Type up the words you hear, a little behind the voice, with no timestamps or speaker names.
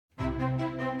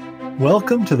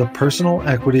Welcome to the Personal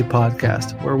Equity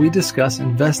Podcast, where we discuss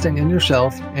investing in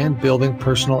yourself and building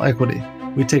personal equity.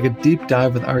 We take a deep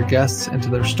dive with our guests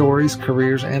into their stories,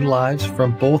 careers, and lives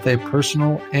from both a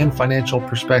personal and financial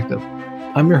perspective.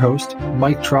 I'm your host,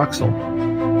 Mike Troxel.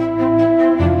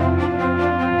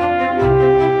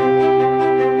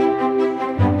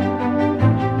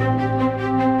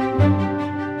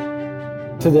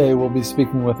 Today, we'll be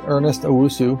speaking with Ernest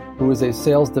Owusu, who is a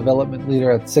sales development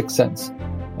leader at 6 Sense.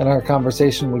 In our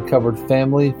conversation, we covered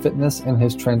family, fitness, and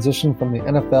his transition from the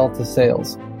NFL to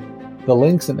sales. The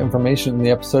links and information in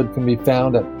the episode can be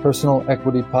found at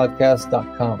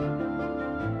personalequitypodcast.com.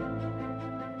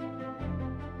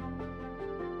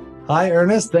 Hi,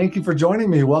 Ernest. Thank you for joining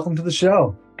me. Welcome to the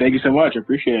show. Thank you so much. I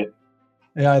appreciate it.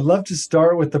 Yeah, I'd love to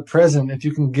start with the present. If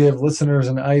you can give listeners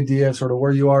an idea of sort of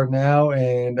where you are now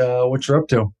and what you're up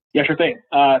to. Yeah, sure thing.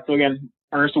 So again,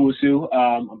 Ernest Owusu.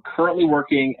 I'm currently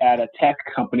working at a tech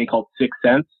company called 6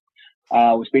 Sense,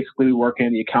 which basically we work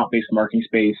in the account-based marketing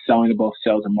space, selling to both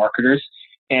sales and marketers.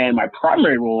 And my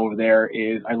primary role over there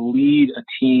is I lead a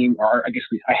team, or I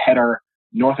head our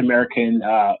North American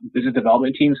business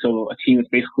development team. So a team that's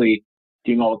basically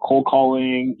doing all the cold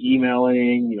calling,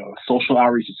 emailing, social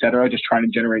outreach, et cetera, just trying to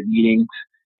generate meetings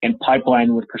and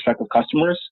pipeline with prospective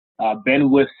customers.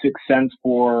 Been with 6 Sense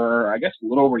for, a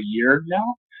little over a year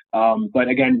now. But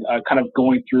again, kind of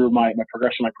going through my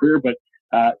progression, my career, but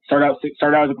started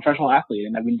out as a professional athlete,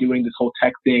 and I've been doing this whole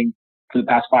tech thing for the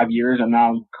past 5 years. And now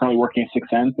I'm currently working at 6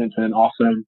 Sense, and it's been an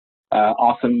awesome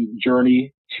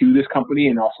journey to this company,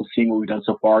 and also seeing what we've done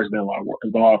so far has been a lot of work.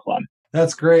 It's been a lot of fun.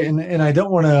 That's great, and I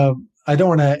don't want to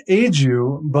age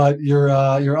you, but you're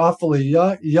awfully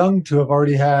young to have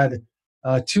already had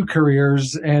 2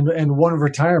 careers and 1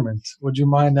 retirement. Would you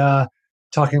mind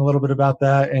talking a little bit about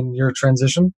that and your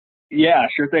transition? Yeah,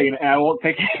 sure thing. And I won't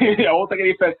take any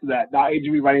offense to that. Not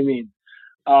aging me by any means.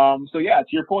 So yeah, to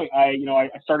your point, I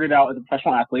started out as a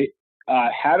professional athlete.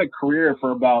 Had a career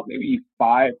for about maybe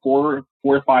 4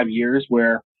 to 5 years,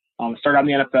 where started out in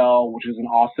the NFL, which was an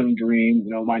awesome dream.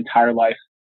 My entire life,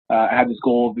 I had this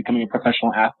goal of becoming a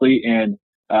professional athlete, and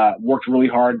worked really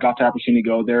hard. Got the opportunity to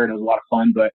go there, and it was a lot of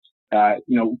fun. But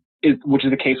which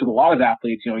is the case with a lot of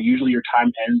athletes. Usually your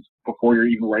time ends before you're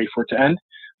even ready for it to end.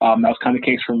 That was kind of the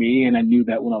case for me, and I knew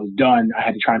that when I was done, I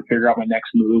had to try and figure out my next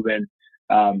move. And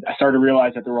I started to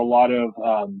realize that there were a lot of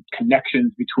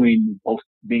connections between both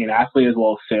being an athlete as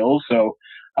well as sales. So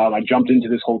I jumped into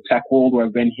this whole tech world, where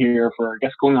I've been here for,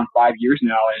 going on 5 years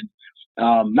now. And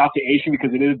not to age me,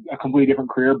 because it is a completely different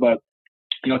career, but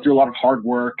through a lot of hard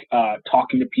work,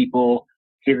 talking to people,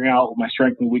 figuring out what my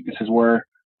strengths and weaknesses were,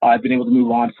 I've been able to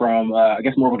move on from more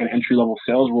of like an entry-level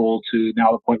sales role to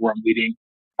now the point where I'm leading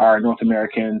our North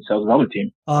American sales development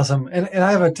team. Awesome. And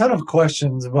I have a ton of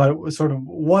questions, but sort of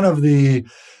one of the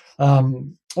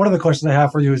questions I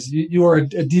have for you is you are a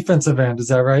defensive end. Is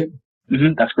that right?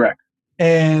 Mm-hmm, that's correct.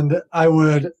 And I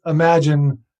would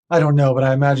imagine, I don't know, but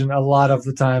I imagine a lot of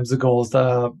the times the goal is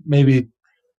to maybe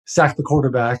sack the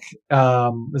quarterback.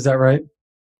 Is that right?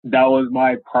 That was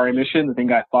my prior mission. The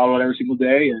thing I thought about every single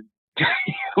day, and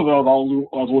I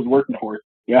was working for it.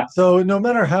 Yeah. So no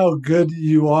matter how good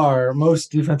you are,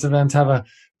 most defensive ends have a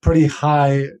pretty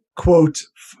high, quote,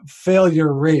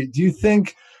 failure rate. Do you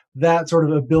think that sort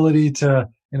of ability to,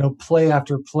 play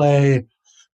after play,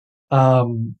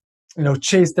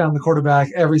 chase down the quarterback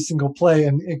every single play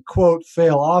and quote,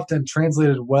 fail often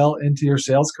translated well into your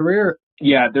sales career?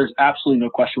 Yeah, there's absolutely no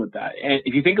question with that. And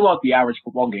if you think about the average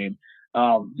football game,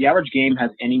 the average game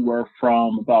has anywhere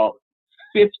from about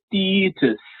 50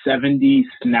 to 70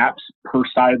 snaps per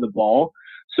side of the ball.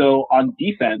 So on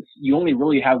defense, you only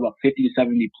really have about 50 to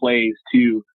 70 plays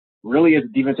to really, as a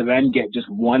defensive end, get just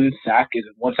 1 sack.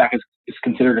 One sack is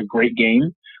considered a great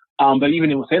game. But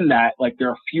even within that, there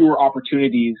are fewer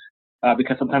opportunities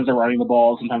because sometimes they're running the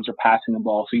ball, sometimes they're passing the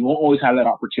ball. So you won't always have that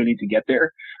opportunity to get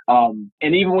there. And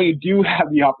even when you do have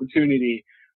the opportunity,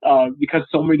 because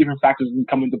so many different factors can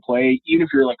come into play, even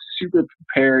if you're super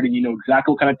prepared and you know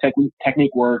exactly what kind of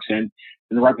technique works and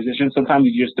in the right position, sometimes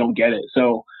you just don't get it.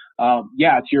 So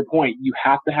to your point, you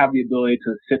have to have the ability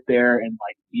to sit there and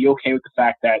be okay with the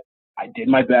fact that I did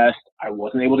my best. I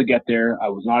wasn't able to get there. I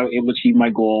was not able to achieve my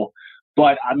goal,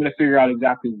 but I'm going to figure out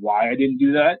exactly why I didn't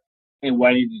do that and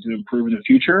what I need to improve in the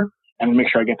future, and I'm going to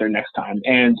make sure I get there next time.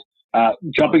 And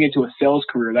jumping into a sales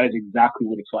career, that is exactly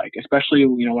what it's like, especially,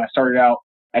 when I started out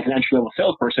as an entry-level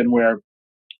salesperson, where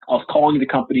I was calling the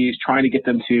companies, trying to get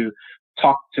them to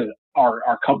talk to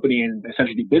our company and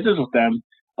essentially do business with them.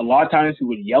 A lot of times he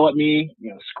would yell at me,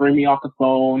 scream me off the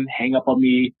phone, hang up on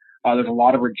me. There's a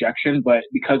lot of rejection, but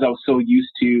because I was so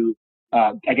used to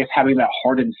I guess having that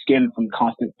hardened skin from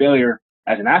constant failure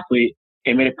as an athlete,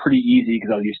 it made it pretty easy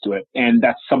because I was used to it. And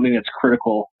that's something that's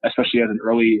critical, especially as an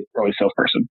early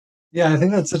salesperson. Yeah, I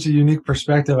think that's such a unique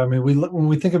perspective. I mean, when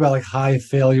we think about like high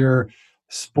failure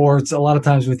sports, a lot of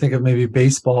times we think of maybe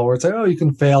baseball, where it's like, oh, you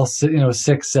can fail,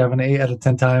 6, 7, 8 out of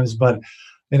 10 times, but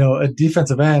a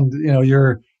defensive end,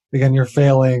 you're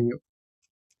failing,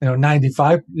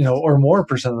 95, or more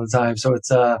percent of the time. So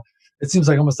it seems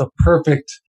like almost a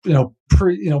perfect,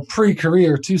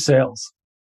 pre-career to sales.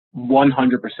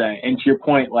 100%. And to your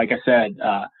point, like I said,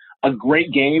 a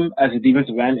great game as a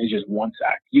defensive end is just one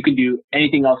sack. You can do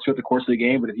anything else throughout the course of the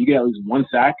game, but if you get at least one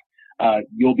sack,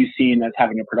 you'll be seen as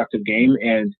having a productive game.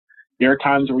 And there are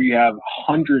times where you have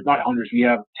hundreds, not hundreds, you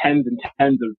have tens and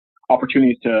tens of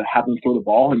opportunities to have them throw the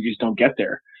ball and you just don't get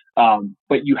there.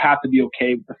 But you have to be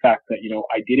okay with the fact that,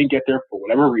 I didn't get there for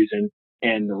whatever reason.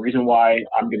 And the reason why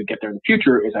I'm going to get there in the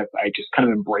future is I just kind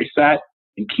of embrace that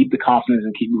and keep the confidence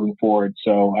and keep moving forward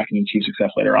so I can achieve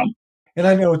success later on. And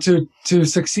I know to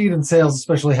succeed in sales,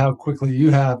 especially how quickly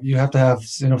you have to have,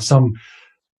 some,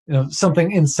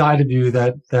 something inside of you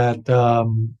that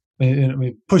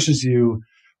pushes you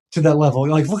to that level.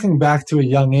 Like looking back to a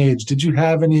young age, did you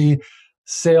have any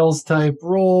sales type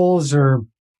roles or,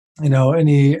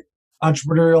 any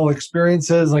entrepreneurial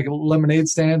experiences like lemonade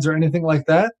stands or anything like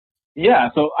that? Yeah.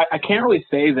 So I can't really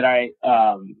say that I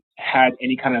had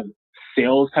any kind of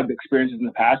sales type of experiences in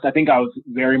the past. I think I was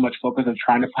very much focused on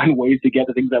trying to find ways to get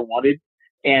the things I wanted.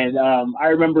 And I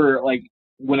remember like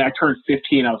when I turned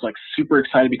 15, I was like super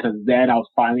excited because then I was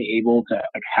finally able to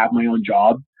like have my own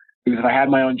job. Because if I had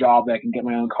my own job, I can get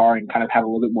my own car and kind of have a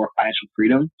little bit more financial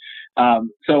freedom.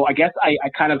 So I guess I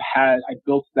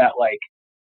built that like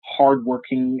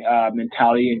hardworking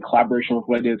mentality and collaboration with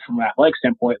what I did from an athletic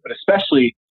standpoint, but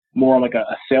especially more like a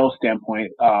sales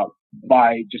standpoint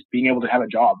by just being able to have a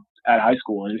job at high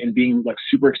school and being like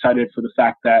super excited for the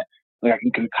fact that like I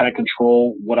can kind of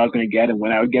control what I was going to get and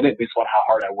when I would get it based on how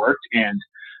hard I worked. And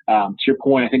to your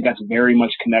point, I think that's very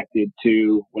much connected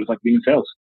to what it's like being in sales.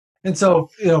 And so,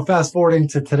 fast forwarding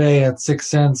to today at 6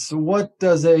 Cents, what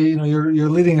does you're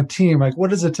leading a team. Like,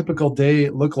 what does a typical day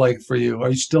look like for you? Are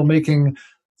you still making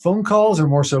phone calls or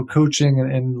more so coaching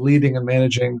and leading and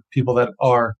managing people that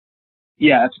are?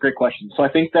 Yeah, that's a great question. So I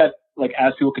think that like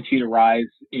as people continue to rise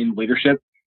in leadership,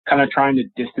 kind of trying to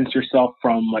distance yourself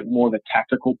from like more of the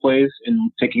tactical plays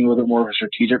and taking a little bit more of a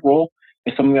strategic role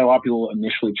is something that a lot of people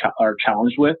initially are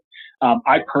challenged with.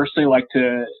 I personally like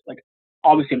to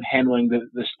obviously I'm handling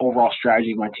this overall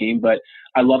strategy of my team, but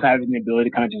I love having the ability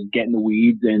to kind of just get in the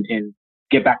weeds and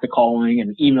get back to calling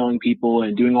and emailing people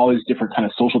and doing all these different kind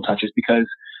of social touches because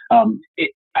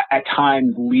at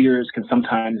times leaders can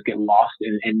sometimes get lost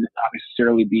and not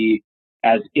necessarily be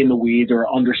as in the weeds or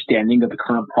understanding of the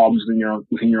current problems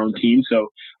within your own team. So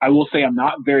I will say I'm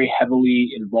not very heavily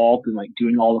involved in like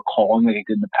doing all the calling like I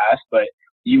did in the past, but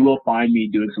you will find me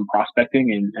doing some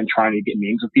prospecting and trying to get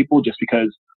meetings with people just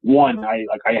because one, I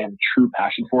have a true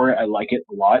passion for it. I like it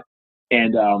a lot.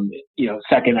 And,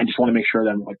 second, I just want to make sure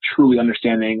that I'm like truly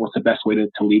understanding what's the best way to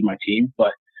lead my team.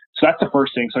 But so that's the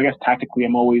first thing. So I guess tactically,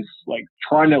 I'm always like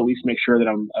trying to at least make sure that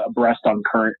I'm abreast on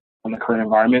the current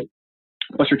environment.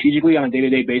 But strategically on a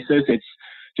day-to-day basis, it's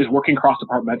just working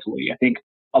cross-departmentally. I think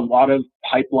a lot of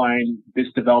pipeline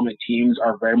business development teams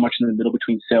are very much in the middle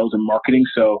between sales and marketing.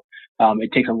 So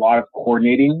it takes a lot of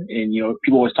coordinating. And,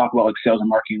 people always talk about like sales and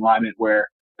marketing alignment where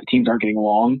the teams aren't getting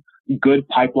along. Good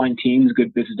pipeline teams,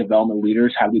 good business development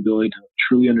leaders have the ability to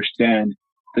truly understand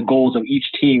the goals of each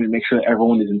team and make sure that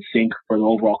everyone is in sync for the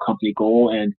overall company goal.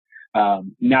 And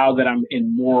now that I'm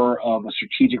in more of a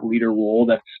strategic leader role,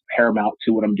 that's paramount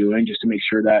to what I'm doing, just to make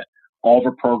sure that all of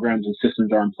our programs and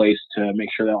systems are in place to make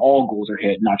sure that all goals are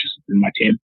hit, not just in my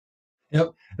team.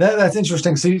 Yep, that's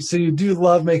interesting. So you do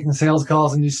love making sales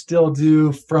calls, and you still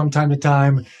do from time to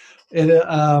time. Is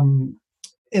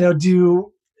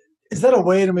that a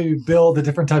way to maybe build a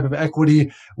different type of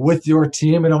equity with your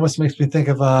team? It almost makes me think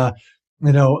of a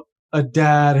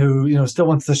dad who still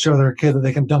wants to show their kid that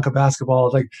they can dunk a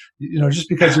basketball. Like just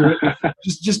because you're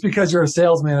just because you're a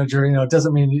sales manager, it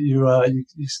doesn't mean you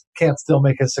can't still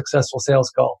make a successful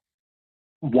sales call.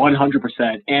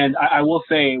 100%. And I will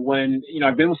say when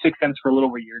I've been with 6 Cents for a little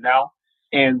over a year now,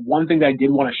 and one thing that I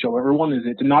did want to show everyone is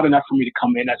it's not enough for me to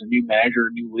come in as a new manager,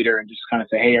 a new leader, and just kind of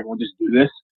say, hey, everyone, just do this.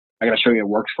 I got to show you it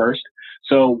works first.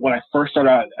 So when I first started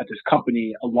out at this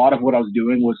company, a lot of what I was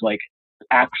doing was like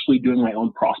actually doing my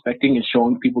own prospecting and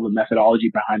showing people the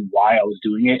methodology behind why I was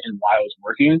doing it and why I was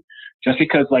working. Just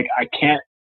because like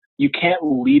you can't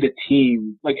lead a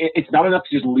team. Like it's not enough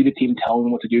to just lead a team telling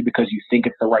them what to do because you think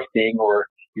it's the right thing or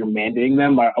you're mandating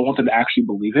them. I want them to actually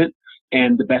believe it.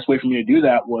 And the best way for me to do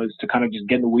that was to kind of just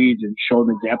get in the weeds and show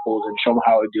them examples and show them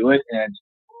how I do it. And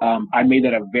I made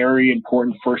that a very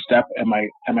important first step at my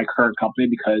current company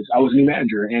because I was a new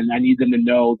manager and I need them to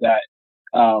know that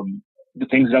the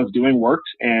things that I was doing worked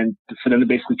and for them to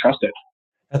basically trust it.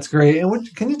 That's great.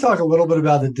 And can you talk a little bit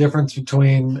about the difference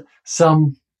between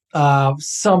some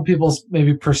people's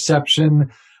maybe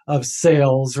perception of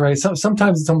sales, right?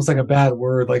 Sometimes it's almost like a bad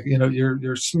word, like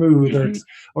you're smooth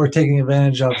or taking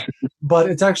advantage of, but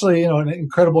it's actually an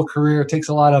incredible career. It takes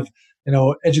a lot of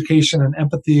education and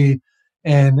empathy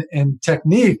and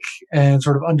technique and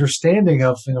sort of understanding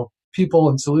of people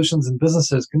and solutions and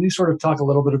businesses. Can you sort of talk a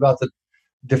little bit about the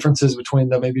differences between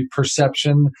the maybe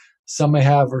perception some may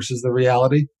have versus the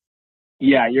reality?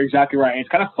 Yeah, you're exactly right. And it's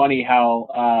kind of funny how,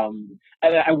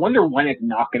 and I wonder when it's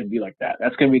not going to be like that.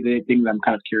 That's going to be the thing that I'm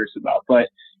kind of curious about. But,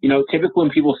 typically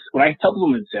when I tell people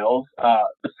I'm in sales,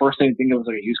 the first thing I think of is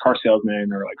like a used car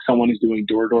salesman or like someone who's doing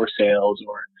door-to-door sales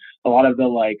or a lot of the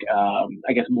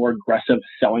I guess more aggressive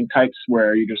selling types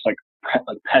where you're just like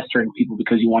pestering people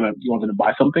because you want them to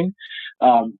buy something.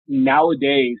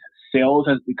 Nowadays, sales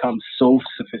has become so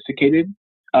sophisticated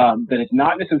that it's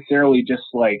not necessarily just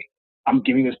like I'm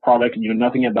giving this product and you know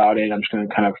nothing about it. I'm just going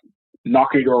to kind of knock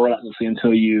your door relentlessly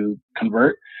until you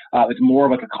convert. It's more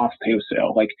of like a consultative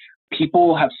sale. Like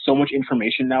people have so much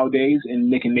information nowadays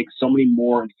and they can make so many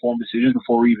more informed decisions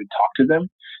before we even talk to them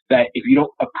that if you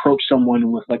don't approach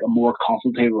someone with like a more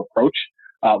consultative approach,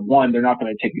 one, they're not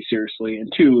going to take you seriously.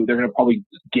 And two, they're going to probably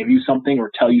give you something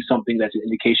or tell you something that's an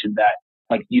indication that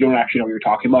like you don't actually know what you're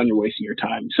talking about and you're wasting your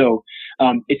time. So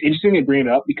it's interesting to bring it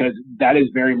up because that is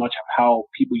very much how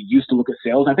people used to look at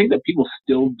sales. I think that people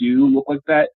still do look like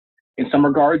that in some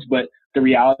regards, but the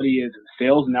reality is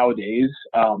sales nowadays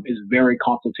is very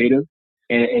consultative.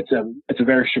 And it's a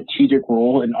very strategic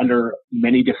role and under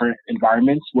many different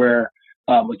environments where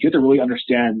like you have to really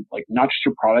understand like not just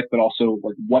your product, but also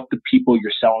like what the people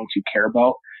you're selling to care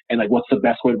about and like what's the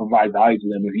best way to provide value to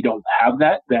them. If you don't have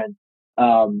that, then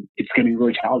it's going to be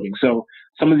really challenging. So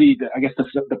some of the I guess the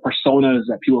personas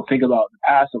that people think about in the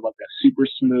past of like that super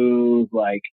smooth,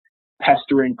 like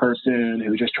pestering person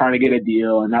who's just trying to get a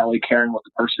deal and not really caring about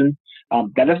the person,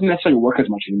 that doesn't necessarily work as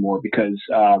much anymore because,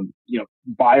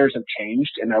 buyers have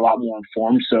changed and they're a lot more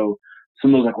informed. So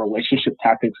some of those like relationship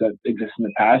tactics that exist in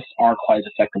the past aren't quite as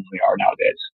effective as they are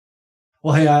nowadays.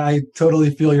 Well, hey, I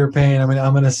totally feel your pain. I mean,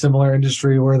 I'm in a similar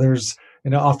industry where there's,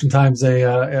 oftentimes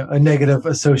a negative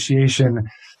association,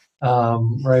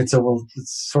 right? So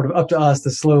it's sort of up to us to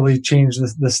slowly change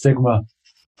the stigma.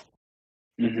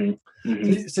 Mm-hmm.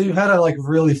 Mm-hmm. So you've had a like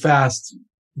really fast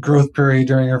growth period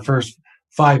during your first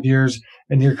 5 years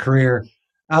in your career,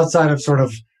 outside of sort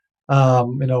of,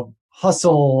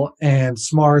 hustle and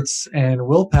smarts and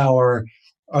willpower.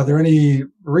 Are there any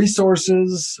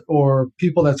resources or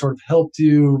people that sort of helped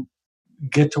you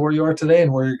get to where you are today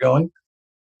and where you're going?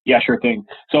 Yeah, sure thing.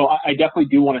 So I definitely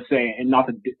do want to say, and not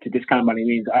to discount by any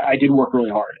means, I did work really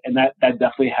hard, and that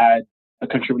definitely had a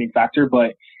contributing factor.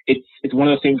 But it's one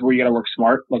of those things where you got to work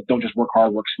smart. Like, don't just work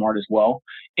hard, work smart as well.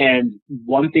 And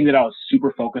one thing that I was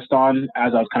super focused on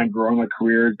as I was kind of growing my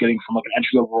career, getting from like an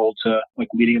entry level role to like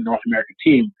leading a North American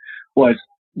team, was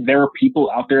there are people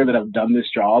out there that have done this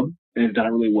job and have done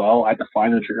it really well. I had to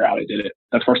find them and figure out how they did it.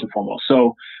 That's first and foremost.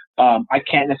 So I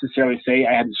can't necessarily say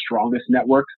I had the strongest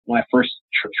network when I first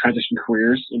transitioned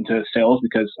careers into sales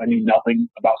because I knew nothing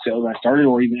about sales when I started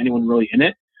or even anyone really in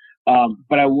it.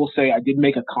 But I will say I did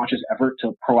make a conscious effort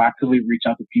to proactively reach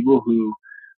out to people who,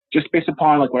 just based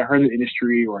upon like what I heard in the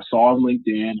industry or saw on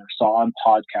LinkedIn or saw on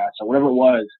podcasts or whatever it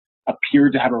was,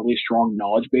 appeared to have a really strong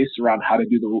knowledge base around how to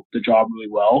do the job really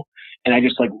well. And I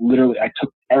just like literally, I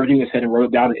took everything they said and wrote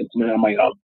it down and implemented it on my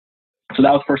own. So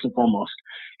that was first and foremost.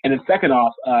 And then second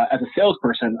off, as a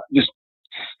salesperson, just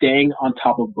staying on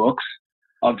top of books,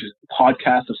 of just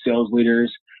podcasts of sales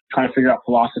leaders, trying to figure out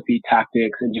philosophy,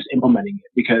 tactics, and just implementing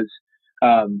it. Because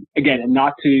again, and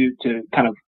not to kind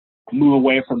of move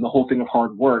away from the whole thing of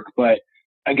hard work, but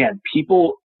again,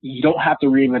 you don't have to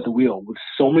reinvent the wheel. With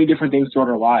so many different things throughout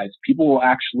our lives, people will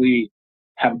actually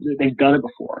they've done it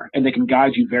before, and they can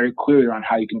guide you very clearly on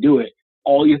how you can do it.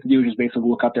 All you have to do is just basically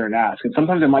look out there and ask. And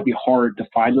sometimes it might be hard to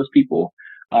find those people.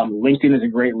 LinkedIn is a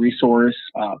great resource.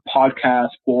 Podcasts,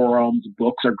 forums,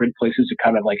 books are good places to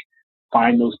kind of like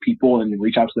find those people and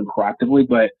reach out to them proactively.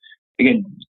 But again,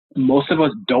 most of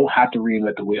us don't have to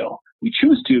reinvent the wheel. We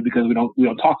choose to because we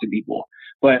don't talk to people.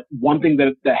 But one thing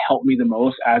that helped me the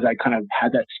most as I kind of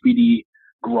had that speedy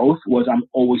growth was I'm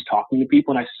always talking to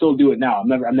people, and I still do it now. I'm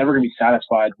never going to be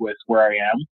satisfied with where I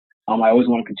am. I always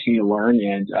want to continue to learn,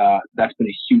 and that's been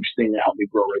a huge thing that helped me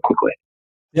grow really quickly.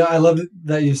 Yeah, I love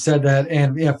that you said that.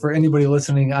 And yeah, for anybody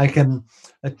listening, I can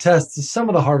attest to some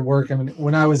of the hard work. I mean,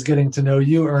 when I was getting to know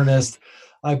you, Ernest,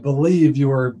 I believe you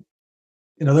were,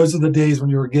 those are the days when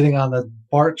you were getting on the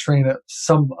BART train at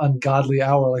some ungodly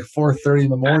hour, like 4:30 in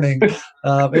the morning.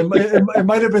 It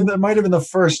might have been the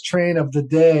first train of the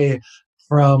day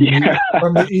Yeah,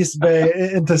 from the East Bay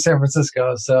into San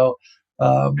Francisco. So,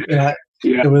 yeah.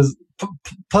 it was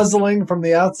puzzling from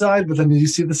the outside, but then you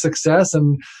see the success,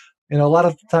 and a lot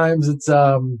of times it's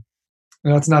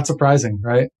not surprising,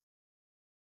 right?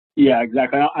 Yeah,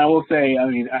 exactly. I will say, I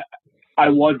mean, I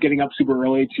was getting up super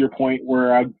early to your point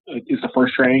where it's the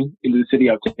first train into the city.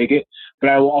 I would take it, but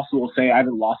I will say I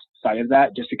haven't lost sight of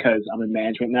that just because I'm in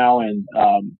management now and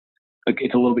like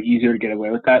it's a little bit easier to get away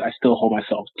with that. I still hold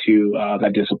myself to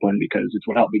that discipline because it's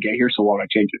what helped me get here. So why would I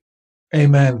change it?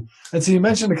 Amen. And so you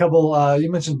mentioned a couple. You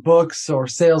mentioned books or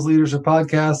sales leaders or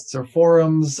podcasts or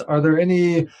forums. Are there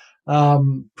any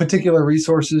particular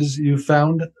resources you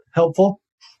found helpful?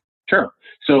 Sure.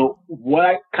 So what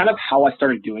I kind of how I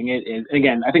started doing it is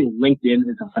again, I think LinkedIn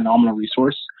is a phenomenal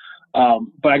resource.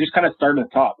 But I just kind of started at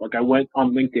the top. Like I went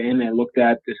on LinkedIn and looked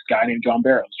at this guy named John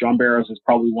Barrows. John Barrows is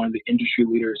probably one of the industry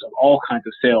leaders of all kinds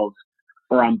of sales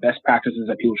around best practices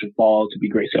that people should follow to be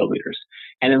great sales leaders.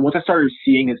 And then once I started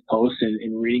seeing his posts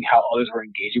and reading how others were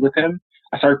engaging with him,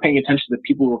 I started paying attention to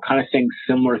people who were kind of saying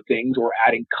similar things or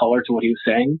adding color to what he was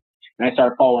saying. And I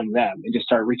started following them and just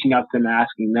started reaching out to them and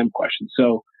asking them questions.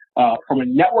 So from a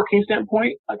networking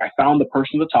standpoint, like I found the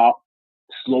person at the top,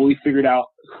 slowly figured out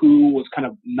who was kind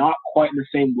of not quite in the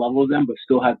same level as them, but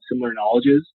still had similar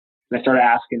knowledges. And I started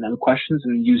asking them questions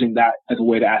and using that as a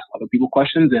way to ask other people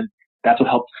questions. And that's what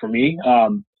helped for me.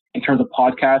 In terms of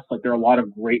podcasts, like there are a lot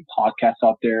of great podcasts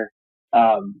out there.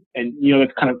 And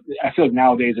that's kind of, I feel like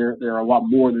nowadays there are a lot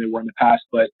more than they were in the past,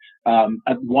 but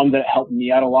one that helped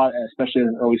me out a lot, especially as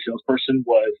an early salesperson,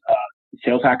 was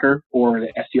Sales Hacker or the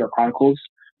SDR Chronicles.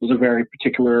 Those are very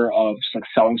particular of just like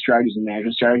selling strategies and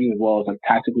management strategies, as well as like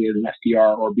tactically as an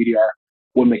SDR or BDR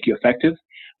would make you effective.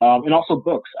 And also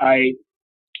books. To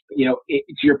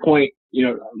your point,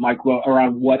 Mike,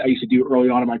 around what I used to do early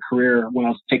on in my career when I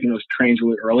was taking those trains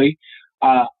really early.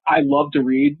 I love to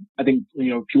read. I think,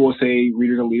 people say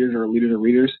readers are leaders or leaders are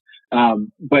readers.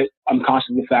 But I'm conscious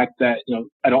of the fact that,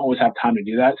 I don't always have time to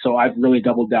do that. So I've really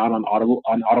doubled down on Audible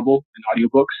and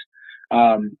audiobooks.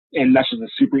 And that's just a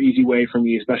super easy way for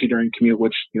me, especially during commute,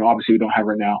 which, obviously we don't have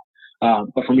right now.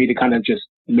 But for me to kind of just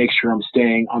make sure I'm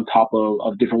staying on top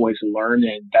of different ways to learn,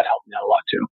 and that helped me out a lot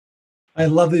too. I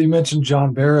love that you mentioned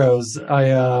John Barrows.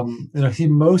 He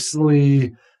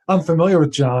mostly, I'm familiar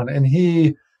with John, and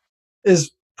he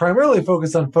is primarily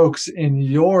focused on folks in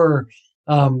your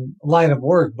line of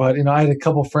work. But I had a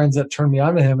couple friends that turned me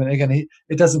on to him, and again,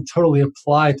 it doesn't totally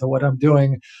apply to what I'm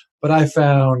doing, but I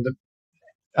found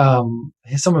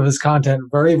some of his content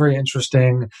very, very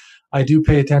interesting. I do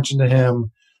pay attention to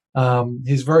him.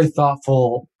 He's very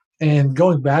thoughtful, and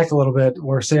going back a little bit,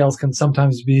 where sales can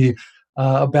sometimes be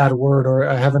a bad word or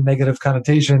have a negative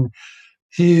connotation,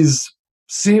 he's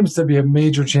seems to be a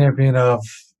major champion of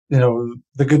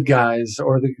the good guys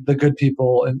or the good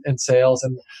people in sales.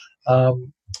 And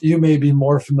you may be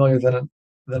more familiar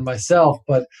than myself,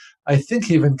 but I think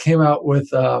he even came out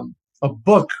with a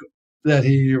book that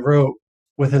he wrote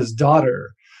with his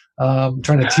daughter,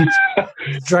 trying to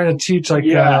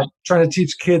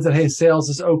teach kids that, hey, sales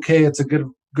is okay, it's a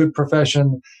good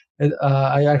profession.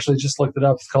 I actually just looked it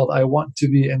up. It's called "I Want to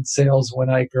Be in Sales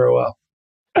When I Grow Up."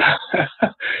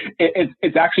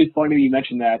 It's actually funny you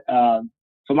mentioned that. So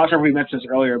I'm not sure if we mentioned this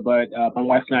earlier, but my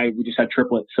wife and I, we just had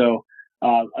triplets. So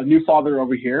a new father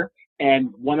over here, and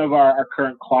one of our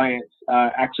current clients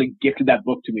actually gifted that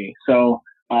book to me. So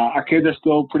our kids are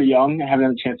still pretty young. I haven't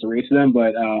had a chance to raise them,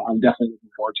 but I'm definitely looking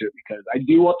forward to it because I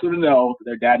do want them to know that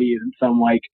their daddy isn't some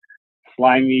like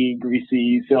slimy,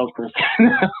 greasy salesperson,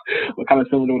 but kind of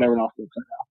similar to what everyone else thinks right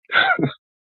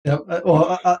now. Yep.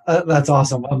 Well, that's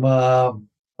awesome.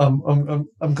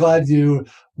 I'm glad you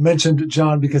mentioned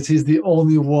John because he's the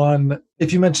only one.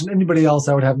 If you mentioned anybody else,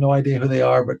 I would have no idea who they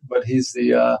are, but he's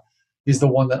the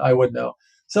one that I would know.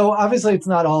 So obviously, it's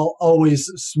not always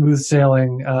smooth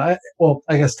sailing. I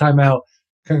guess timeout.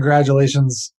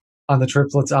 Congratulations on the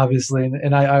triplets, obviously,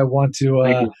 and I want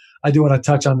to. I do want to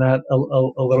touch on that a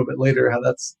little bit later.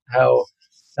 How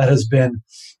that has been.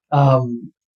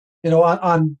 On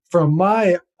from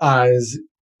my eyes,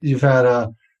 you've had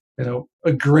a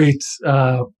great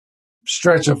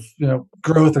stretch of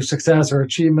growth or success or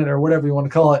achievement or whatever you want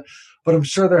to call it. But I'm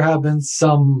sure there have been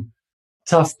some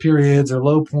tough periods or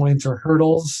low points or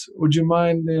hurdles. Would you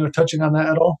mind touching on that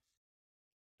at all?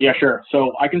 Yeah, sure.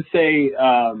 So I can say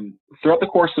throughout the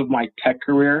course of my tech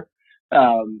career,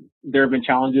 there have been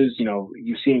challenges.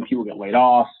 You've seen people get laid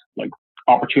off, like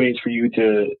opportunities for you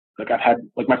to like. I've had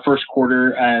like my first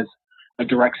quarter as a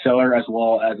direct seller as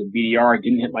well as a BDR. I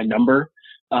didn't hit my number,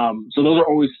 so those are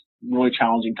always really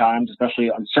challenging times,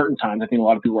 especially uncertain times. I think a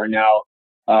lot of people right now,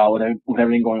 with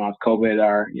everything going on with COVID,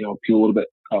 are people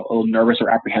a little nervous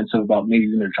or apprehensive about maybe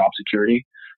even their job security.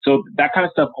 So that kind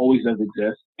of stuff always does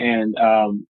exist, and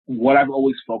what I've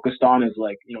always focused on is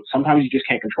like, sometimes you just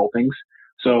can't control things.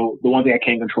 So the one thing I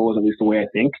can control is at least the way I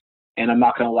think. And I'm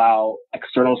not going to allow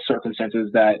external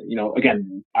circumstances that,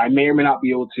 again, I may or may not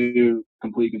be able to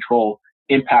completely control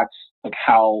impacts like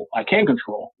how I can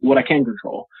control what I can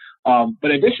control.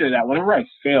 But in addition to that, whenever I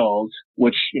failed,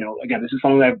 which, again, this is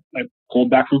something that I pulled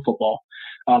back from football.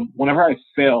 Whenever I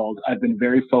failed, I've been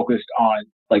very focused on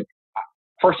like,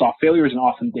 first off, failure is an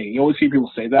awesome thing. You always hear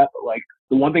people say that, but like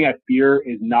the one thing I fear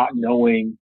is not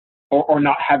knowing or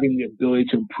not having the ability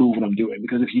to improve what I'm doing.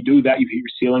 Because if you do that, you hit your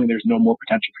ceiling and there's no more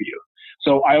potential for you.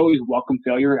 So I always welcome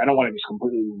failure. I don't want to just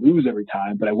completely lose every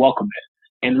time, but I welcome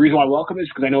it. And the reason why I welcome it is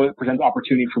because I know it presents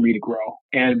opportunity for me to grow.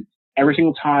 And every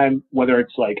single time, whether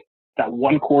it's like that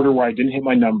one quarter where I didn't hit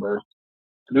my number,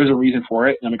 there's a reason for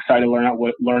it. And I'm excited to learn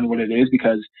what it is,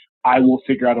 because I will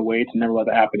figure out a way to never let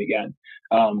that happen again.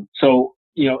 So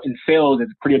in sales,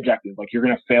 it's pretty objective. Like, you're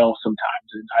going to fail sometimes.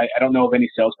 And I don't know of any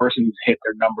salesperson who's hit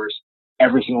their numbers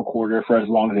every single quarter for as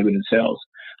long as they've been in sales.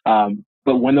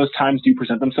 But when those times do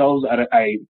present themselves,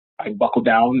 I buckle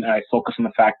down and I focus on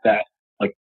the fact that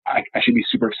like I should be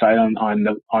super excited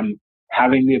on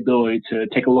having the ability to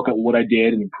take a look at what I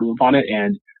did and improve on it.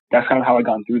 And that's kind of how I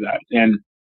got through that. And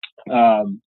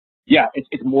yeah,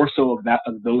 it's more so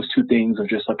of those two things, of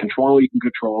just like controlling what you can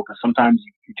control, because sometimes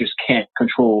you just can't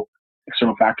control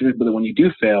external factors. But then when you do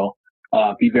fail,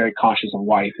 be very cautious on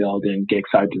why you failed and get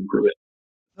excited to improve it.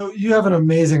 So you have an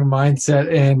amazing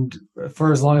mindset, and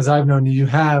for as long as I've known you, you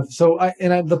have. So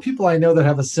the people I know that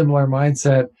have a similar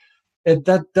mindset,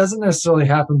 that doesn't necessarily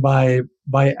happen by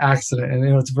accident, and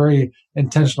it's very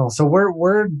intentional. So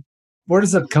where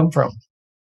does that come from?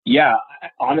 Yeah,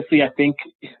 honestly, I think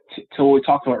to what we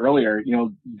talked about earlier,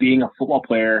 being a football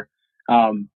player,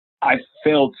 I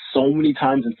failed so many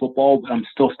times in football, but I'm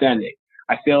still standing.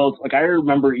 I failed, like, I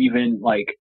remember even like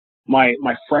my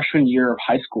freshman year of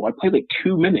high school, I played like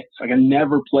 2 minutes. Like, I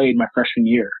never played my freshman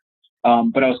year.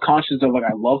 But I was conscious of like,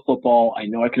 I love football. I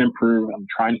know I can improve. I'm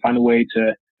trying to find a way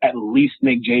to at least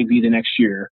make JV the next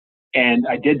year. And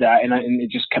I did that, and it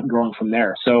just kept growing from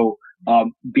there. So,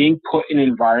 being put in an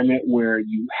environment where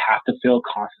you have to fail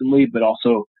constantly, but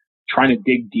also trying to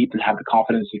dig deep and have the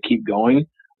confidence to keep going,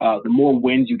 the more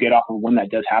wins you get off of when that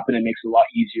does happen, it makes it a lot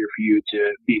easier for you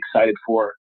to be excited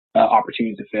for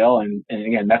opportunities to fail. And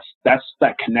again, that's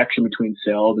that connection between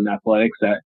sales and athletics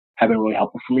that have been really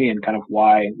helpful for me, and kind of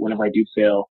why whenever I do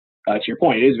fail, to your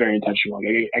point, it is very intentional.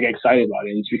 Like, I get excited about it.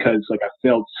 And it's because like I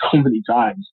failed so many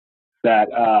times that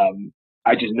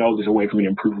I just know there's a way for me to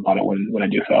improve upon it when I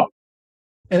do fail.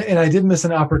 And I did miss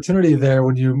an opportunity there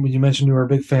when you mentioned you were a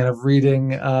big fan of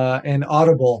reading and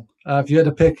Audible.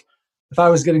 If I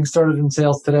was getting started in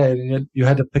sales today and you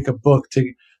had to pick a book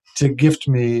to gift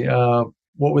me,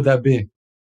 what would that be?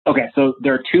 Okay, so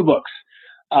there are two books.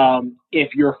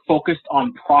 If you're focused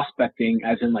on prospecting,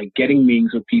 as in like getting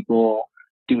meetings with people,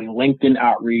 doing LinkedIn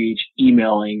outreach,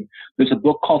 emailing, there's a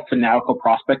book called Fanatical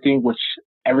Prospecting, which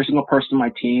every single person on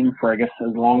my team, for I guess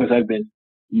as long as I've been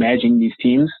managing these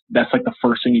teams, that's like the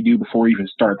first thing you do before you even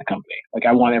start the company. Like,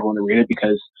 I want everyone to read it,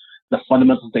 because the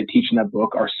fundamentals they teach in that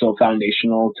book are so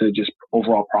foundational to just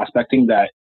overall prospecting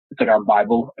that it's like our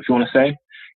Bible, if you want to say.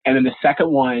 And then the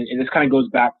second one, and this kind of goes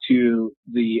back to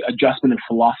the adjustment and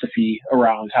philosophy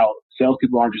around how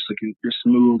salespeople aren't just like your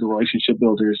smooth relationship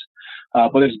builders.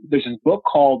 But there's this book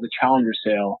called The Challenger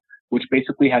Sale, which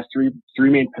basically has three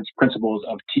main principles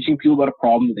of teaching people about a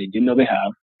problem that they didn't know they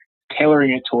have,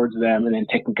 tailoring it towards them, and then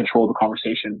taking control of the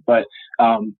conversation. But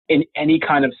in any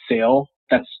kind of sale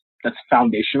that's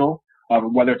foundational,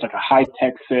 whether it's like a high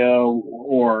tech sale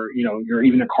or you're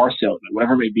even a car salesman,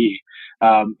 whatever it may be,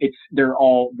 they're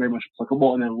all very much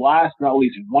applicable. And then last but not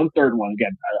least, one third one,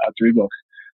 again, three books.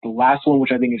 The last one,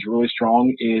 which I think is really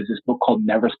strong, is this book called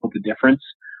Never Split the Difference,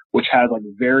 which has like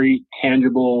very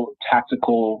tangible,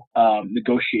 tactical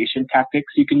negotiation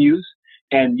tactics you can use.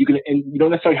 And you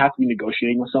don't necessarily have to be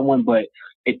negotiating with someone, but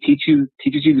it teaches you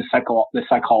the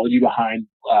psychology behind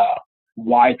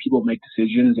why people make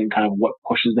decisions and kind of what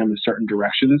pushes them in certain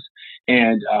directions.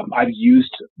 And I've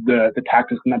used the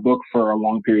tactics in that book for a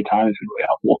long period of time. It's been really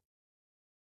helpful.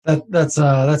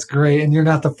 That's great. And you're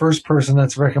not the first person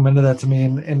that's recommended that to me.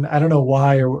 And I don't know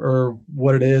why or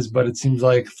what it is, but it seems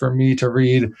like for me to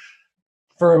read,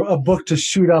 for a book to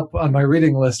shoot up on my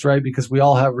reading list, right? Because we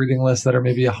all have reading lists that are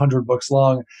maybe 100 books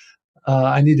long.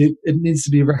 It needs to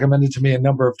be recommended to me a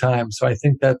number of times. So I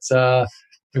think that's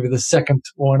maybe the second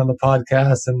one on the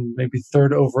podcast and maybe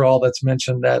third overall that's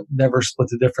mentioned, that Never Split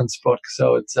the Difference book.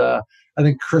 So it's I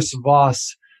think Chris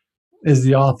Voss is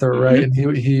the author, right? Mm-hmm.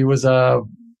 And he was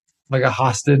like a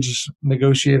hostage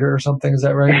negotiator or something. Is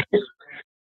that right?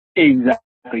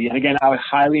 Exactly. And again, I would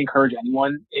highly encourage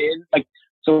anyone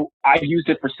so I've used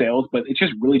it for sales, but it's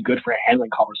just really good for handling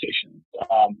conversations.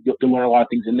 You'll learn a lot of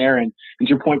things in there. And to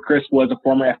your point, Chris was a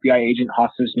former FBI agent,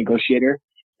 hostage negotiator,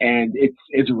 and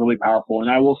it's really powerful. And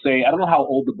I will say, I don't know how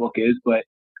old the book is, but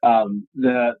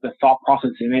the thought process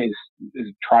in it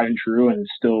is tried and true and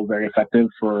still very effective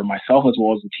for myself as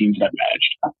well as the teams that I've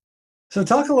managed. So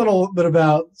talk a little bit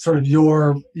about sort of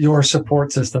your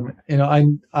support system.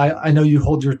 I know you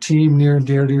hold your team near and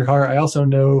dear to your heart. I also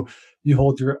know you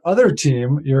hold your other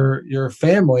team, your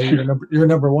family, your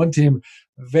number one team,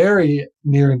 very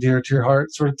near and dear to your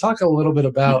heart. Sort of talk a little bit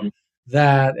about Mhm.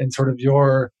 that and sort of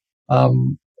your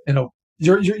um,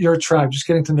 your tribe. Just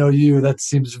getting to know you. That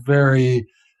seems very,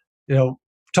 you know,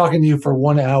 talking to you for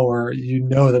 1 hour.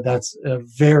 That's a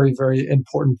very very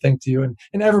important thing to you, and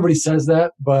everybody says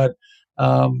that, but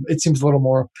it seems a little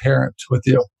more apparent with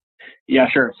you. Yeah,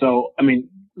 sure. So, I mean,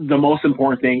 the most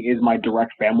important thing is my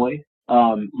direct family.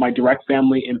 My direct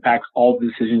family impacts all the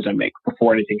decisions I make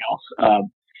before anything else.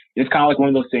 It's kind of like one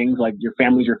of those things, like your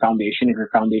family's your foundation. If your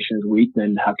foundation is weak,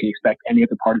 then how can you expect any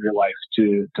other part of your life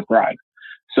to thrive?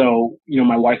 So,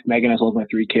 my wife Megan, as well as my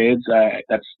three kids,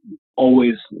 that's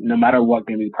always, no matter what,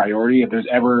 going to be the priority. If there's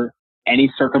ever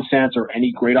any circumstance or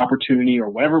any great opportunity or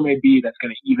whatever it may be that's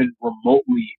going to even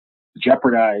remotely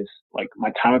jeopardize like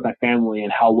my time with my family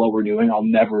and how well we're doing, I'll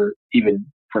never even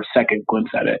for a second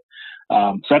glimpse at it.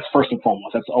 So that's first and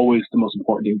foremost. That's always the most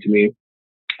important thing to me.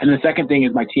 And the second thing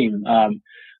is my team.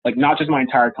 Like not just my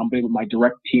entire company, but my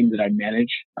direct team that I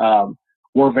manage.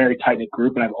 We're a very tight knit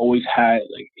group, and I've always had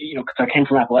because I came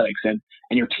from athletics, and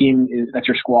your team that's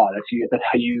your squad. That's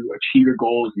how you achieve your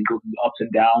goals. You go through the ups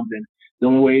and downs, and the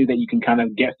only way that you can kind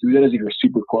of get through that is if you're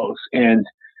super close. And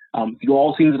through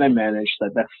all teams that I manage,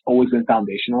 that's always been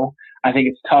foundational. I think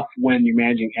it's tough when you're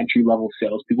managing entry level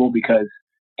salespeople because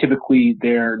typically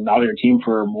they're not on your team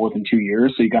for more than 2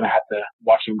 years. So you're going to have to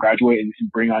watch them graduate and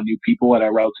bring on new people at a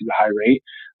relatively high rate.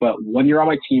 But when you're on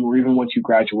my team, or even once you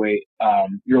graduate,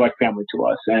 you're like family to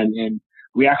us. And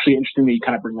we actually, interestingly,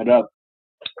 kind of bring that up.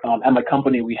 At my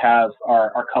company, we have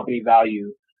our company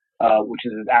value, which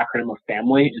is an acronym of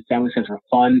FAMILY. And FAMILY stands for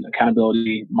fun,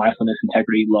 accountability, mindfulness,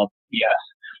 integrity, love, yes.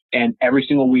 And every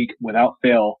single week, without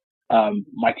fail,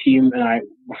 my team and I,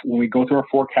 when we go through our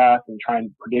forecast and try and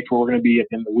predict where we're going to be at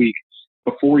the end of the week,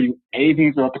 before you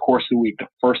anything throughout the course of the week, the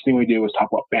first thing we do is talk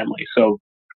about family. So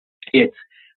it's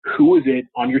who is it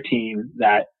on your team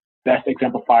that best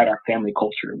exemplified our family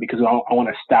culture? Because I want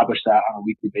to establish that on a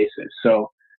weekly basis.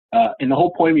 So, and the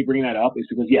whole point of me bringing that up is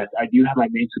because yes, I do have my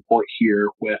main support here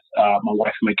with my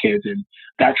wife and my kids, and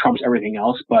that trumps everything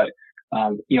else. But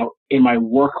in my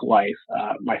work life,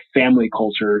 my family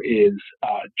culture is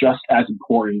just as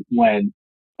important when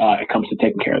it comes to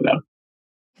taking care of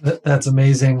them. That's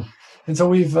amazing. And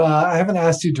so I haven't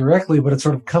asked you directly, but it's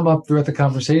sort of come up throughout the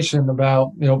conversation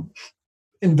about,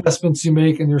 investments you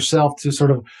make in yourself to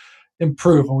sort of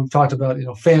improve. And we've talked about,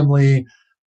 family,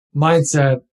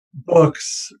 mindset,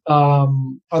 books. Are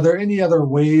there any other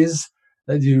ways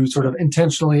that you sort of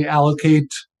intentionally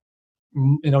allocate,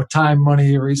 time,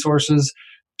 money, resources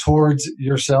towards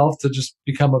yourself to just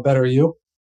become a better you?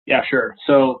 Yeah, sure.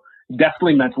 So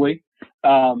definitely mentally.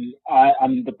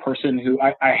 I'm the person who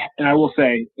and I will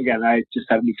say again, I just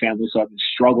have a new family, so I've been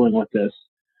struggling with this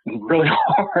really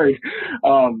hard.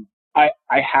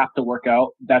 I have to work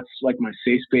out. That's like my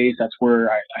safe space. That's where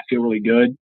I feel really good.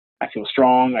 I feel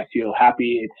strong. I feel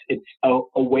happy. It's a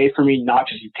way for me not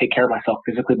just to take care of myself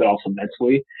physically, but also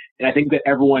mentally. And I think that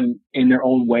everyone in their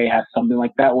own way has something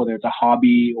like that, whether it's a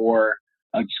hobby or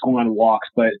just going on walks.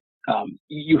 But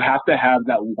you have to have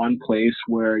that one place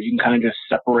where you can kind of just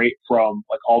separate from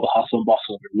like all the hustle and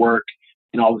bustle of your work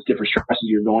and all those different stresses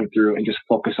you're going through and just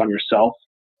focus on yourself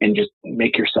and just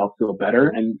make yourself feel better.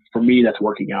 And for me, that's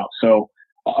working out. So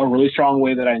a really strong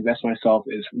way that I invest in myself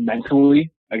is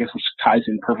mentally, I guess, which ties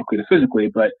in perfectly to physically,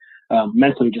 but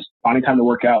mentally just finding time to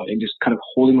work out and just kind of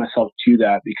holding myself to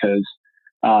that because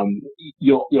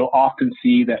you'll often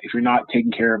see that if you're not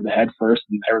taking care of the head first,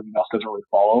 then everything else doesn't really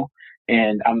follow.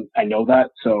 And I know that,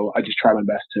 so I just try my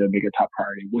best to make it a top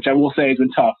priority, which I will say has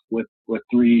been tough with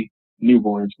 3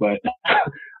 newborns, but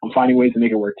I'm finding ways to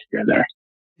make it work here and there.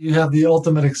 You have the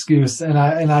ultimate excuse, and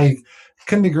I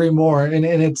couldn't agree more. And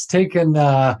it's taken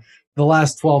the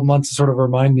last 12 months to sort of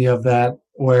remind me of that,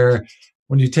 where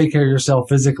when you take care of yourself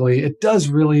physically, it does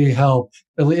really help,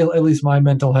 at least my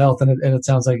mental health, and it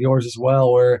sounds like yours as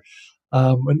well, where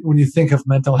when you think of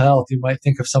mental health, you might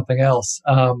think of something else.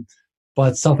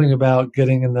 But something about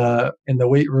getting in the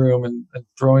weight room and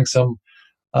throwing some,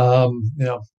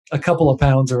 a couple of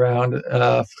pounds around,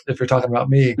 if you're talking about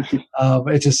me,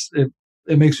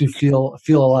 it makes me feel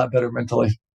a lot better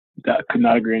mentally. That could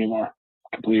not agree anymore.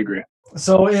 Completely agree.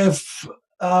 So if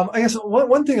I guess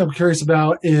one thing I'm curious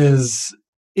about is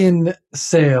in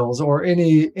sales or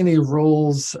any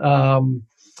roles that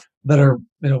are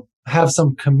have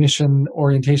some commission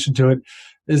orientation to it,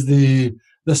 is the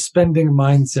spending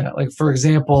mindset. Like, for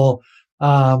example,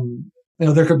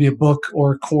 there could be a book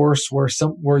or a course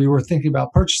where you were thinking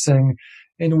about purchasing,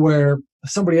 and where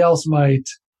somebody else might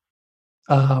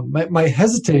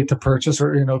hesitate to purchase,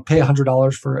 or pay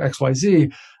 $100 for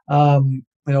XYZ.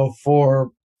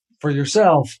 For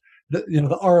yourself,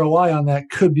 the ROI on that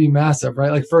could be massive,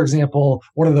 right? Like, for example,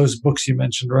 one of those books you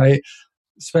mentioned, right?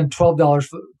 Spend $12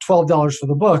 for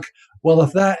the book. Well,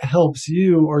 if that helps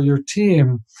you or your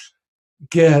team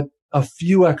get a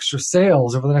few extra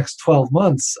sales over the next 12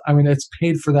 months, I mean, it's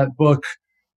paid for that book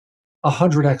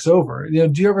 100x over.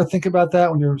 Do you ever think about that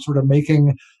when you're sort of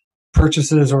making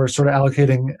purchases or sort of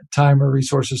allocating time or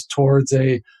resources towards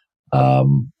a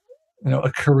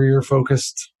career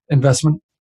focused investment?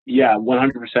 Yeah,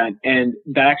 100%. And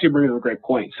that actually brings up a great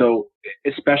point. So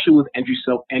especially with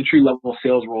entry level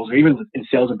sales roles, or even in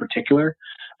sales in particular,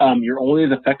 you're only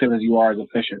as effective as you are as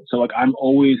efficient. So like, I'm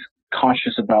always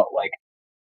conscious about, like,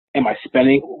 am I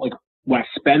spending, like, when I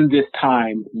spend this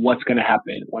time, what's going to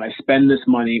happen? When I spend this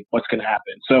money, what's going to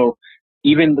happen? So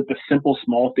even the simple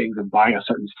small things of buying a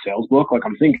certain sales book, like,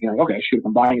 I'm thinking, like, okay, shoot, if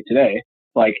I'm buying it today,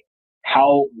 like,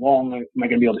 how long am I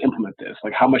going to be able to implement this?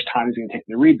 Like, how much time is it going to take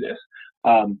me to read this?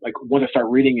 Like, once I start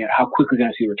reading it, how quickly can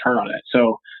I see a return on it?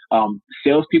 So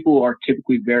salespeople are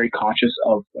typically very conscious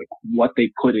of, like, what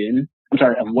they put in.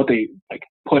 Of what they, like,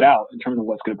 put out in terms of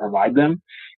what's going to provide them,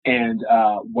 and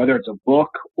whether it's a book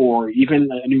or even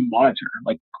a new monitor,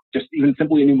 like, just even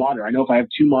simply a new monitor. I know if I have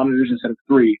 2 monitors instead of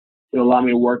 3, it'll allow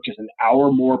me to work just an hour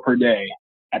more per day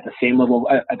at the same level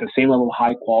of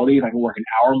high quality. If I can work an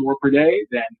hour more per day,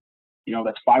 then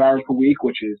that's 5 hours per week,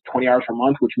 which is 20 hours per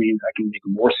month, which means I can make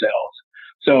more sales.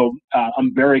 So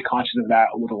I'm very conscious of that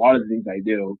with a lot of the things I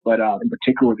do, but in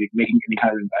particular, making any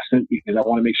kind of investment, because I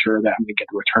want to make sure that I'm going to get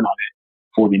the return on it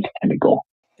for the intended goal.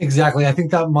 Exactly. I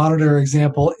think that monitor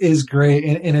example is great,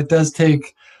 and it does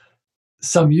take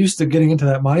some use to getting into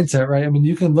that mindset, right? I mean,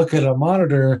 you can look at a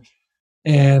monitor,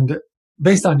 and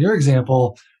based on your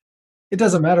example, it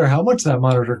doesn't matter how much that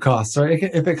monitor costs, right?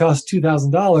 If it costs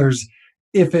 $2,000,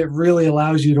 if it really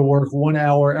allows you to work 1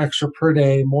 hour extra per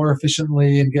day more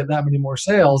efficiently and get that many more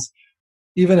sales,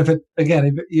 even if it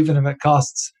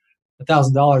costs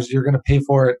 $1,000, you're going to pay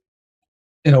for it,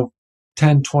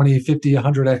 10, 20, 50,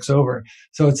 100x over.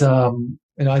 So it's, I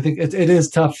think it is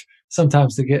tough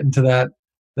sometimes to get into that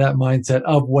mindset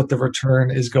of what the return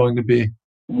is going to be.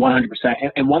 100%.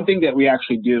 And one thing that we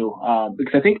actually do,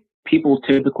 because I think people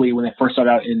typically, when they first start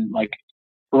out in, like,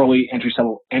 early entry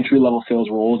level sales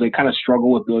roles, they kind of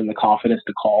struggle with building the confidence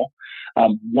to call.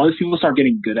 Once people start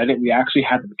getting good at it, we actually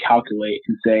have them calculate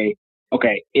and say,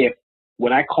 okay,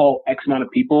 when I call X amount of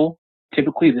people,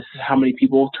 typically this is how many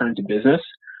people turn into business.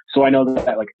 So I know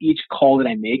that, like, each call that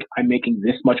I make, I'm making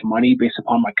this much money based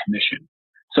upon my commission.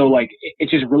 So, like,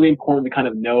 it's just really important to kind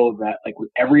of know that, like, with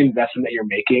every investment that you're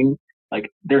making, like,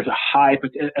 there's a high,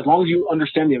 as long as you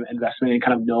understand the investment and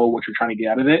kind of know what you're trying to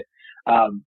get out of it,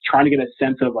 trying to get a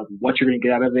sense of, like, what you're going to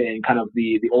get out of it and kind of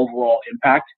the overall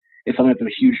impact is something that's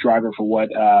a huge driver for what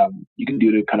you can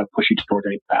do to kind of push you towards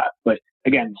any path. But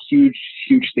again, huge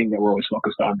thing that we're always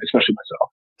focused on, especially myself.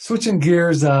 Switching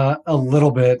gears a little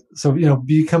bit, so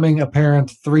becoming a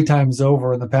parent 3 times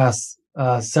over in the past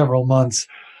several months,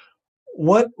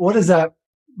 what has that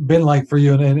been like for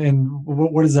you, and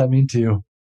what does that mean to you?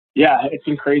 Yeah, it's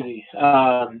been crazy.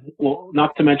 Well,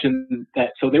 not to mention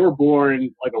that, so they were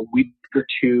born like a week or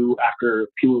 2 after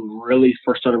people really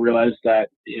first started to realize that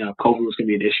COVID was going to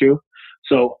be an issue.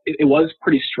 So it was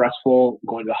pretty stressful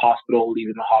going to the hospital,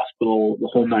 leaving the hospital, the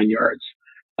whole 9 yards.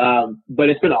 But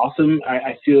it's been awesome.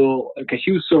 I feel like a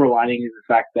huge silver lining is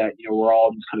the fact that we're all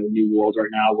in this kind of new world right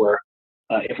now where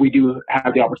if we do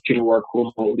have the opportunity to work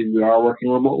remotely, we are working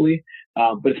remotely.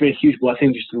 But it's been a huge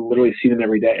blessing just to literally see them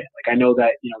every day. Like I know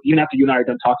that, even after you and I are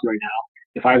done talking right now,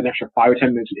 if I have an extra 5 or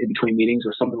 10 minutes in between meetings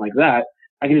or something like that,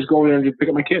 I can just go over there and just pick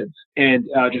up my kids and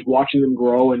just watching them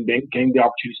grow and getting the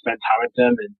opportunity to spend time with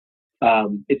them.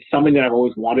 And it's something that I've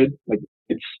always wanted. Like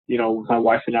it's, with my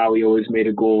wife and I, we always made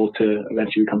a goal to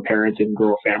eventually become parents and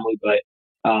grow a family. But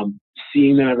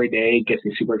seeing them every day gets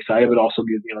me super excited, but also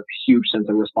gives me like a huge sense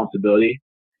of responsibility,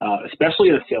 especially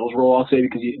in a sales role, I'll say,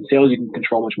 because in sales, you can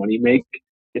control how much money you make.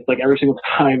 It's like every single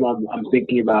time I'm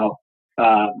thinking about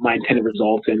my intended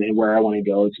results and where I want to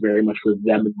go, it's very much with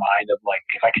them in mind of like,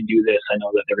 if I can do this, I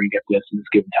know that they're going to get this in this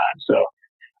given time. So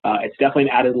it's definitely an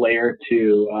added layer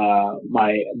to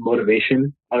my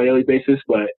motivation on a daily basis,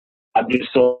 but I'm just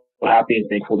so happy and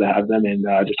thankful to have them and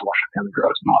just to watch my family grow.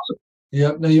 It's been awesome.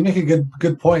 Yeah, no, you make a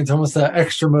good point. It's almost that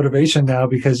extra motivation now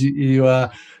because you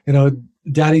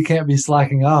daddy can't be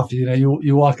slacking off.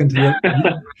 You walk into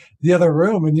the other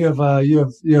room and you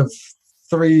have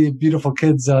three beautiful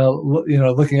kids,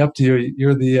 looking up to you.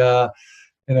 You're the,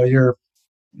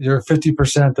 you're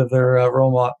 50% of their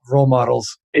role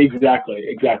models. Exactly.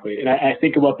 And I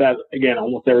think about that again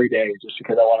almost every day, just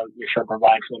because I want to make sure I'm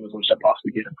providing for them as much as I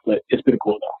possibly can. But it's been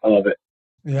cool though. I love it.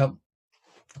 Yep.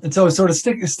 And so sort of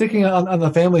sticking on the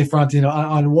family front,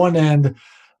 on one end,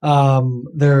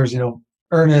 there's,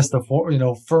 Ernest, the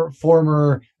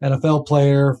former NFL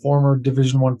player, former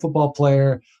Division I football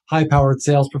player, high-powered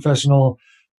sales professional.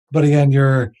 But again,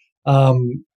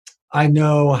 I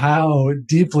know how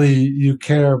deeply you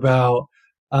care about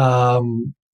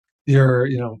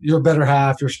your better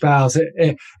half, your spouse,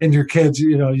 and your kids.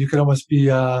 You could almost be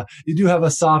you do have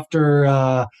a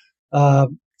softer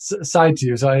side to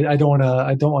you. So I don't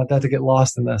want that to get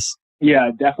lost in this.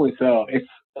 Yeah, definitely. So it's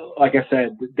like I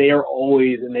said, they are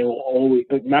always, and they will always,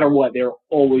 no matter what, they're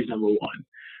always number one.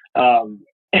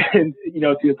 And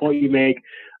to the point you make,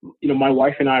 my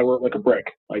wife and I work like a brick.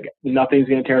 Like nothing's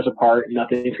going to tear us apart.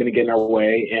 Nothing's going to get in our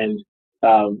way. And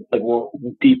like we're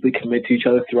deeply committed to each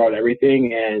other throughout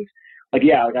everything. And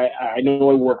I know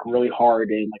I work really hard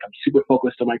and like I'm super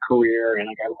focused on my career and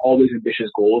like I have all these ambitious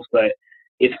goals, but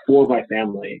it's for my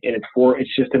family and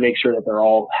it's just to make sure that they're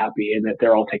all happy and that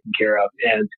they're all taken care of.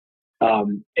 And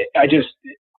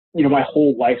my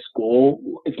whole life's goal,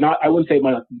 I wouldn't say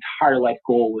my entire life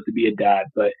goal was to be a dad,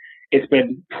 but it's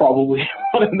been probably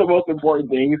one of the most important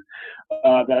things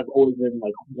that I've always been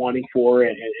like wanting for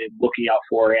and looking out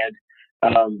for.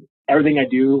 And everything I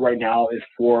do right now is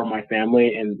for my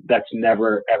family, and that's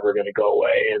never, ever going to go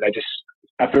away. And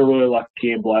I feel really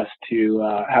lucky and blessed to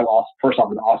have, first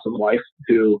off, an awesome wife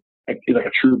who is like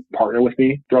a true partner with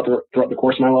me throughout the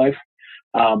course of my life,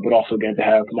 but also, again, to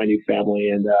have my new family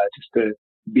and just to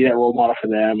be that role model for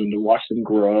them and to watch them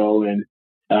grow and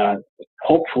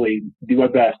hopefully do my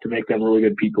best to make them really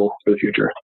good people for the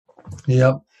future.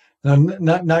 Yep.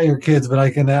 Not your kids, but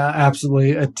I can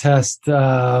absolutely attest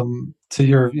to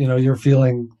your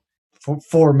feeling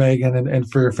for Megan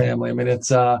and for your family. I mean, it's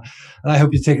and I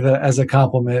hope you take it as a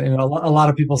compliment. A lot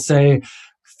of people say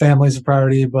family's a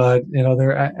priority, but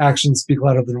their actions speak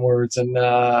louder than words. And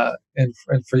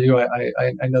for you,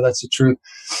 I know that's the truth.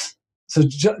 So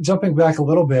jumping back a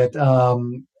little bit,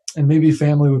 and maybe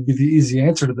family would be the easy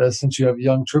answer to this since you have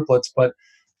young triplets. But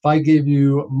if I gave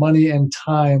you money and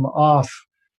time off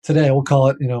today, we'll call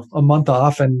it a month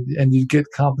off, and you get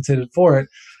compensated for it.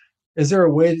 Is there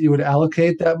a way that you would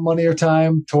allocate that money or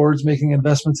time towards making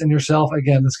investments in yourself?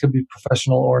 Again, this could be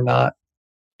professional or not.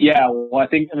 Yeah, well,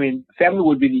 family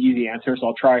would be the easy answer, so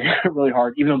I'll try really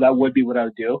hard. Even though that would be what I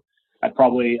would do, I'd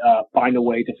probably find a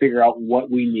way to figure out what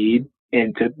we need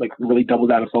and to like really double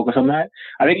down and focus on that.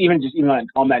 I think even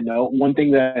on that note, one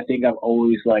thing that I think I've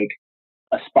always like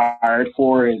aspired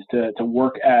for is to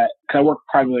work because I work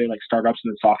primarily in like startups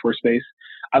in the software space.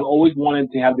 I've always wanted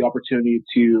to have the opportunity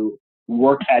to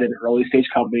work at an early stage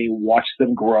company, watch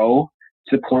them grow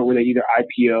to the point where they either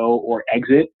IPO or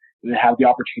exit, and then have the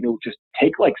opportunity to just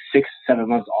take like 6-7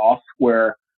 months off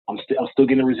where I'm still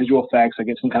getting the residual effects. I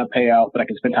get some kind of payout, but I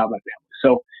can spend time with my family.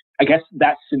 So I guess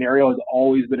that scenario has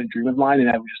always been a dream of mine, and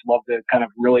I would just love to kind of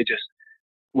really just,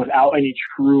 without any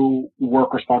true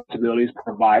work responsibilities,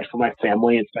 provide for my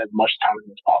family and spend as much time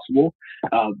as possible.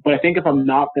 But I think if I'm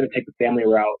not going to take the family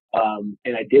route,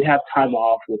 and I did have time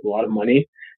off with a lot of money,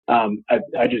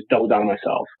 I just doubled down on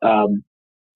myself.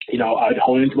 I'd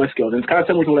hone into my skills. And it's kind of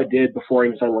similar to what I did before I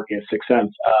even started working at 6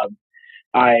 Cents.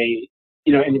 And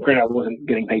granted, I wasn't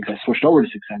getting paid because I switched over to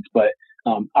 6 Cents, but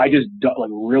I just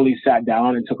really sat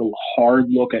down and took a hard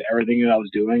look at everything that I was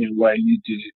doing and what I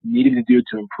needed to do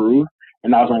to improve.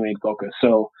 And that was my main focus.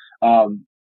 So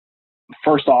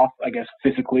first off, I guess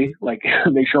physically, like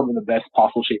make sure I'm in the best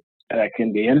possible shape that I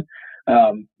can be in.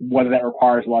 Whether that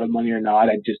requires a lot of money or not,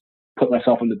 I just put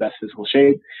myself in the best physical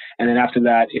shape. And then after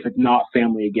that, if it's not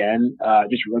family again,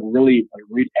 just really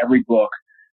read every book,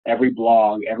 every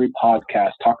blog, every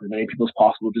podcast, talk to as many people as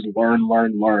possible, just learn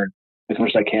as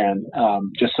much as I can.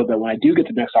 Just so that when I do get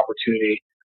the next opportunity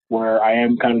where I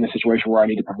am kind of in a situation where I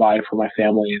need to provide for my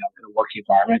family in a working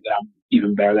environment, that I'm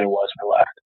even better than I was when I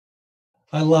left.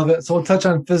 I love it. So we'll touch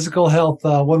on physical health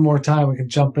one more time. We can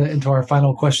jump into our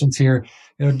final questions here.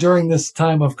 During this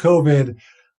time of COVID,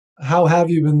 how have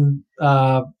you been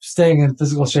staying in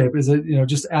physical shape? Is it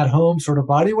just at home sort of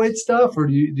body weight stuff, or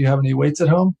do you have any weights at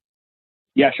home?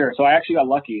 Yeah, sure. So I actually got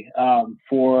lucky.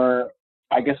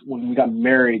 I guess when we got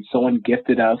married, someone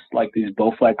gifted us like these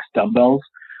Bowflex dumbbells,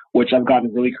 which I've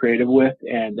gotten really creative with,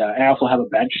 and I also have a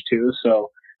bench too. So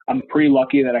I'm pretty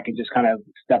lucky that I can just kind of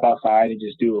step outside and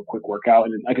just do a quick workout,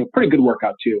 and like a pretty good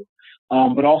workout too.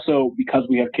 But also because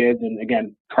we have kids, and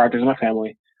again, prioritizing my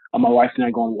family, my wife and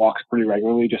I go on walks pretty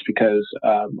regularly just because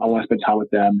I want to spend time with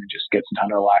them and just get some time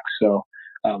to relax. So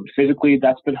physically,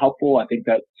 that's been helpful. I think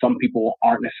that some people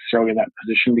aren't necessarily in that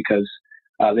position because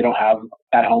they don't have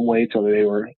at-home weights or they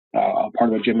were part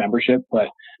of a gym membership. But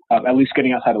at least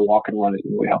getting outside to walk and run is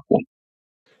really helpful.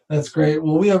 That's great.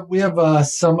 Well, we have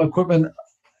some equipment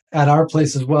at our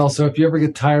place as well. So if you ever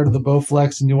get tired of the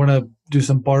Bowflex and you want to do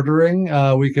some bartering,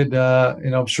 we could,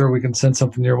 I'm sure we can send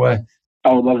something your way.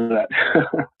 I would love that.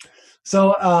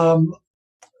 So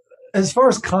as far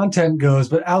as content goes,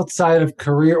 but outside of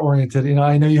career oriented,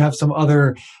 I know you have some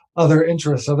other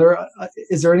interests.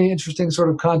 Is there any interesting sort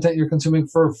of content you're consuming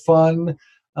for fun?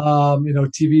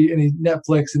 TV, any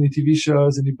Netflix, any TV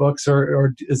shows, any books,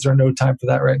 or is there no time for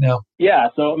that right now? Yeah.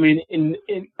 So, I mean,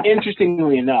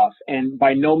 interestingly enough, and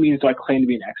by no means do I claim to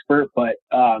be an expert, but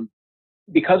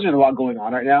because there's a lot going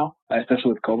on right now,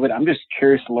 especially with COVID, I'm just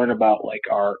curious to learn about like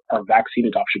our vaccine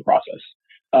adoption process.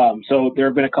 So there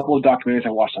have been a couple of documentaries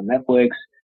I watched on Netflix,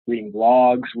 reading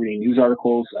blogs, reading news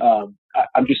articles.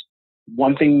 I'm just,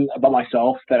 one thing about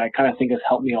myself that I kind of think has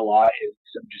helped me a lot is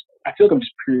I feel like I'm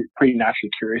just pretty naturally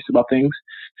curious about things.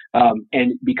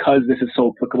 And because this is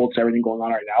so applicable to everything going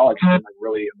on right now, I just been like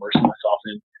really immersing myself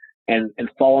in and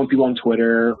following people on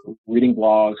Twitter, reading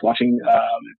blogs, watching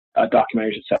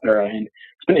documentaries, etc. And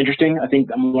it's been interesting. I think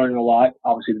I'm learning a lot.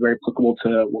 Obviously, it's very applicable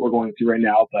to what we're going through right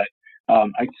now, but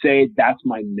I'd say that's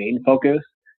my main focus.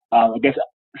 I guess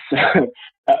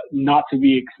not to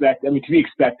be expected. I mean, to be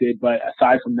expected, but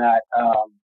aside from that,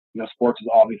 sports is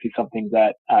obviously something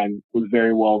that I was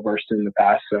very well versed in the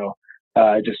past. So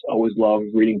I just always love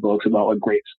reading books about like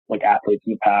great like athletes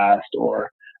in the past, or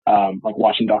like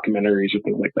watching documentaries or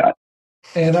things like that.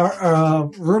 And our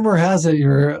rumor has it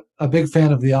you're a big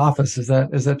fan of The Office. Is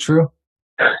that true?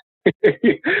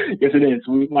 Yes, it is.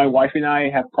 My wife and I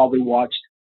have probably watched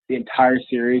the entire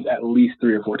series at least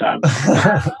 3 or 4 times.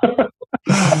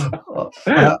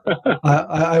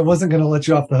 I wasn't going to let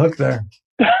you off the hook there.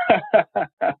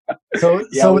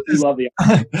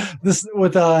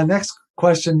 With next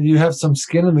question, you have some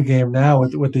skin in the game now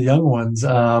with the young ones.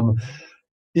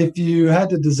 If you had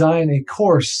to design a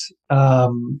course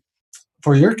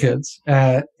for your kids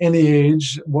at any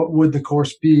age, what would the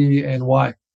course be and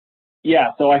why?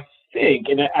 Yeah, so I think,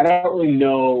 and I don't really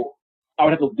know, I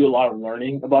would have to do a lot of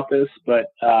learning about this, but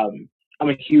I'm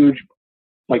a huge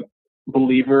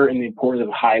believer in the importance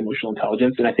of high emotional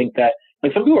intelligence. And I think that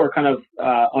some people are kind of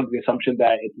under the assumption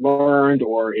that it's learned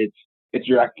or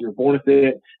you're born with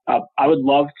it. I would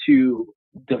love to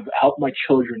help my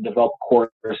children develop a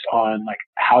course on like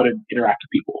how to interact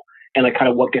with people and like kind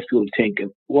of what gets people to think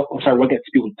and what gets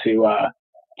people to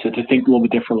think a little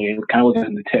bit differently and kind of what gets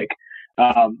them to tick.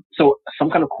 So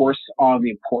some kind of course on the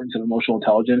importance of emotional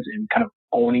intelligence and kind of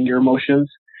owning your emotions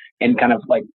and kind of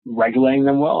like regulating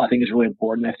them well, I think is really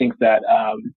important. I think that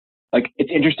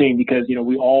it's interesting because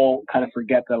we all kind of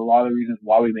forget that a lot of the reasons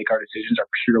why we make our decisions are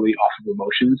purely off of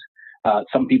emotions.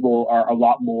 Some people are a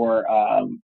lot more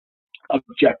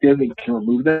objective and can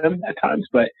remove them at times,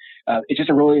 but it's just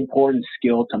a really important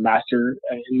skill to master.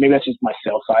 And maybe that's just my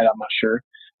sales side, I'm not sure.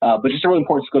 But just a really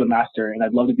important skill to master. And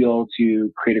I'd love to be able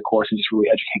to create a course and just really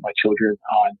educate my children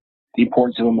on the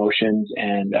importance of emotions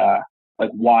and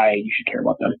why you should care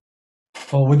about them.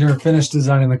 Well, when you're finished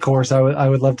designing the course, I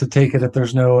would love to take it if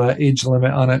there's no age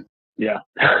limit on it. Yeah.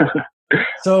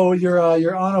 So you're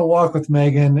on a walk with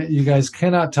Megan. You guys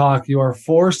cannot talk. You are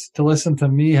forced to listen to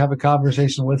me have a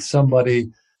conversation with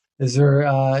somebody. Is there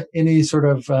any sort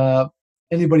of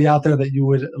anybody out there that you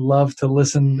would love to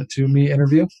listen to me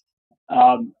interview?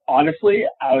 Honestly,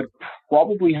 I would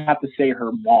probably have to say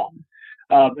her mom.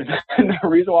 And the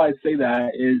reason why I say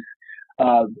that is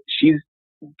She's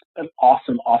an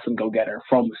awesome go-getter,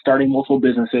 from starting multiple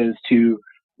businesses to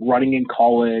running in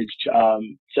college.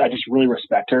 So I just really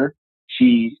respect her.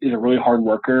 She is a really hard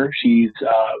worker. She's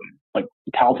like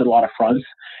talented a lot of fronts.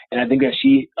 And I think that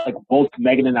she, like, both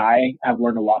Megan and I have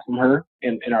learned a lot from her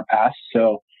in our past.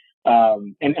 So,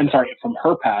 from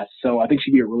her past. So I think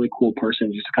she'd be a really cool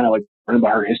person just to kind of like learn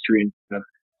about her history and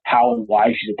how and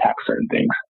why she's attacked certain things.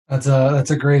 That's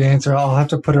a great answer. I'll have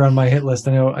to put her on my hit list.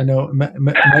 I know.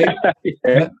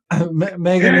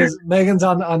 Megan's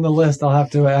on the list. I'll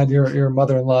have to add your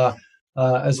mother-in-law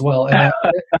as well.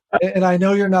 And I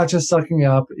know you're not just sucking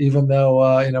up, even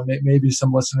though maybe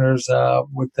some listeners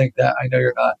would think that. I know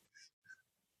you're not.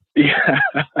 Yeah.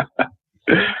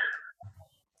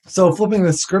 So flipping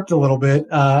the script a little bit,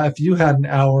 if you had an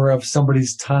hour of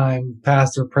somebody's time,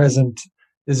 past or present,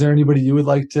 is there anybody you would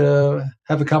like to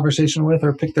have a conversation with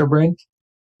or pick their brain?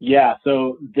 Yeah,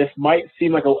 so this might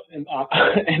seem like an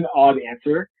odd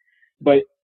answer, but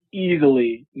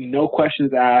easily, no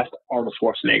questions asked, Arnold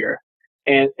Schwarzenegger.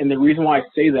 And the reason why I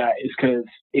say that is because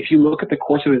if you look at the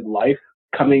course of his life,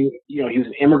 he was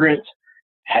an immigrant,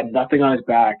 had nothing on his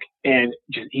back, and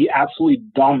he absolutely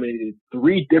dominated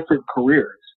 3 different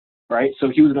careers, right? So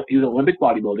he was an Olympic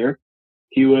bodybuilder.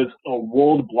 He was a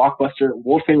world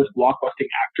famous blockbusting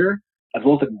actor, as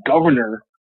well as a governor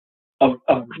of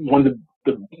one of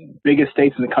the biggest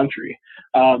states in the country.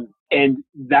 And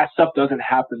that stuff doesn't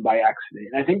happen by accident.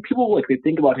 And I think people, they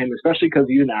think about him, especially because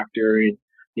he's an actor and,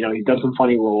 he's done some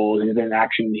funny roles and he's an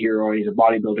action hero and he's a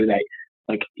bodybuilder,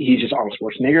 that, he's just Arnold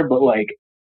Schwarzenegger. But,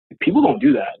 people don't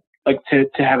do that.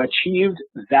 To have achieved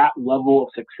that level of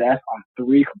success on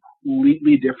 3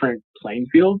 completely different playing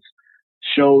fields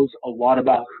shows a lot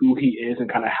about who he is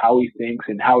and kind of how he thinks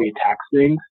and how he attacks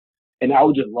things. And I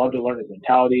would just love to learn his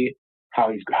mentality,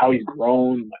 how he's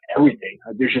grown, everything.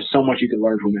 There's just so much you can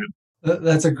learn from him.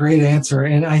 That's a great answer.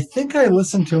 And I think I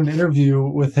listened to an interview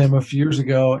with him a few years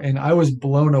ago, and I was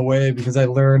blown away because I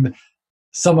learned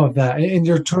some of that. And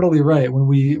you're totally right. When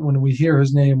we hear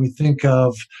his name, we think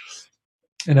of,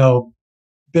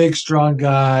 big, strong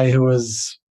guy who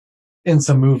was in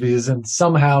some movies and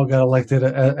somehow got elected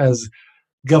as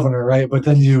governor, right? But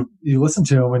then you listen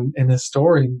to him and his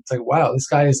story, and it's like, wow, this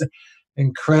guy is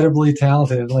incredibly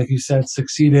talented. And like you said,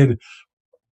 succeeded,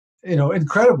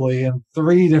 incredibly in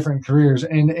 3 different careers.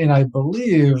 And I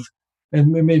believe,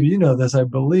 and maybe you know this, I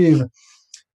believe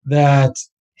that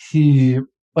he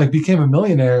became a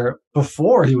millionaire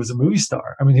before he was a movie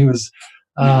star. I mean, he was,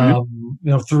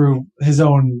 through his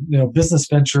own, business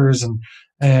ventures and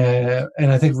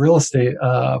I think real estate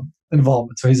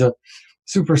involvement. So he's a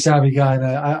super savvy guy, and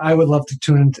I would love to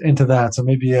tune into that. So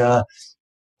maybe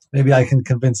I can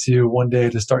convince you one day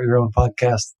to start your own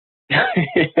podcast. Yeah,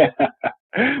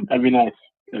 that'd be nice.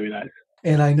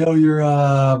 And I know you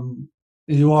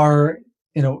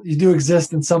do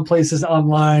exist in some places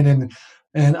online,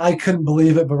 and I couldn't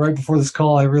believe it. But right before this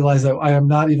call, I realized that I am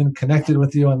not even connected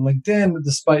with you on LinkedIn,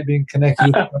 despite being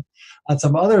connected on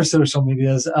some other social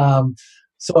medias.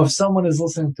 So if someone is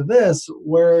listening to this,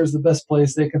 where's the best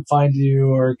place they can find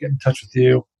you or get in touch with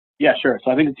you? Yeah, sure.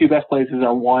 So I think the 2 best places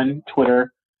are, 1,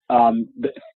 Twitter.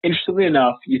 Interestingly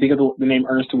enough, you think of the name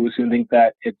Ernest Owusu and think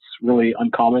that it's really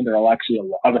uncommon. There are actually a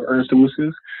lot of Ernest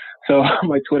Owusus. So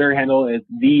my Twitter handle is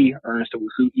the Ernest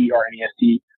Owusu,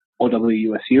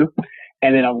 ERNESTOWUSU.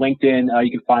 And then on LinkedIn,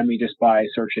 you can find me just by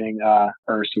searching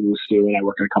Ernest Owusu, and I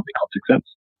work at a company called 6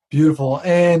 Cents. Beautiful.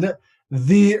 And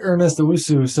the Ernest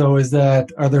Owusu. So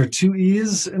are there 2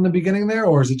 E's in the beginning there,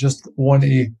 or is it just 1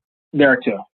 E? There are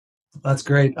 2. That's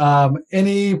great.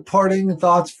 Any parting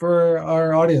thoughts for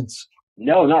our audience?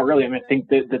 No, not really. I mean, I think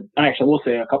that actually, I will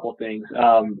say a couple of things.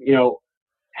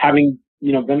 Having,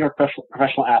 been a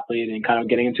professional athlete and kind of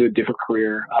getting into a different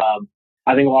career,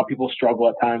 I think a lot of people struggle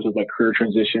at times with career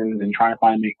transitions and trying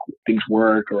to make things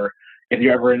work. Or if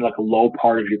you're ever in a low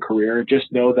part of your career,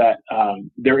 just know that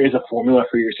there is a formula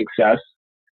for your success,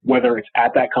 whether it's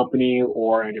at that company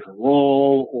or in a different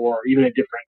role or even a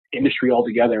different industry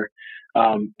altogether.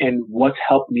 And what's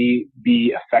helped me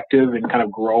be effective and kind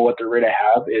of grow at the rate I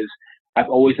have is I've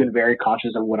always been very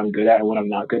conscious of what I'm good at and what I'm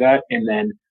not good at. And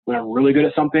then when I'm really good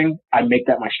at something, I make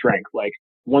that my strength.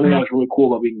 One thing that was really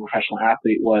cool about being a professional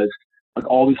athlete was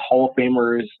all these Hall of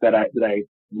Famers that I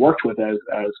worked with as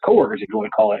coworkers, if you want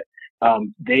to call it.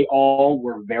 They all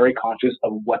were very conscious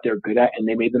of what they're good at, and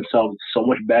they made themselves so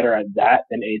much better at that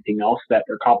than anything else that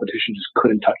their competition just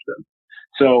couldn't touch them.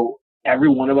 So every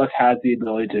one of us has the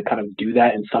ability to kind of do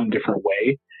that in some different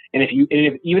way. And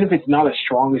even if it's not as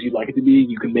strong as you'd like it to be,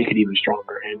 you can make it even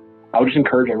stronger. And I would just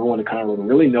encourage everyone to kind of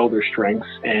really know their strengths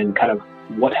and kind of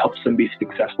what helps them be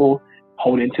successful.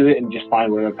 hone into it and just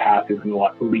find where the path is going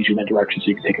to lead you in that direction so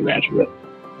you can take advantage of it.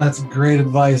 That's great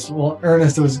advice. Well,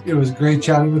 Ernest, it was great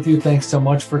chatting with you. Thanks so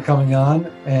much for coming on,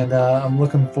 and I'm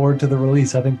looking forward to the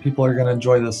release. I think people are going to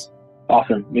enjoy this.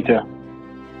 Awesome. Me too.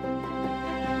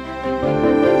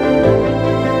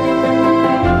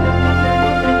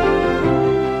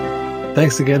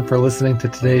 Thanks again for listening to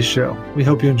today's show. We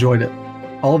hope you enjoyed it.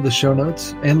 All of the show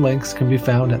notes and links can be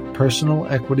found at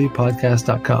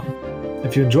personalequitypodcast.com.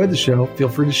 If you enjoyed the show, feel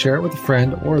free to share it with a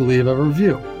friend or leave a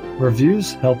review.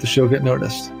 Reviews help the show get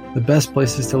noticed. The best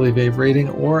places to leave a rating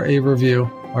or a review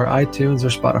are iTunes or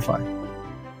Spotify.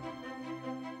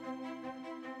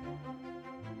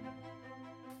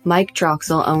 Mike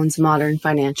Troxel owns Modern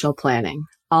Financial Planning.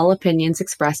 All opinions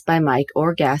expressed by Mike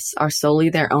or guests are solely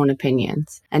their own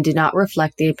opinions and do not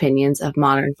reflect the opinions of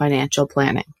Modern Financial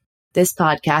Planning. This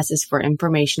podcast is for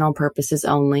informational purposes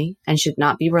only and should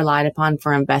not be relied upon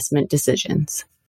for investment decisions.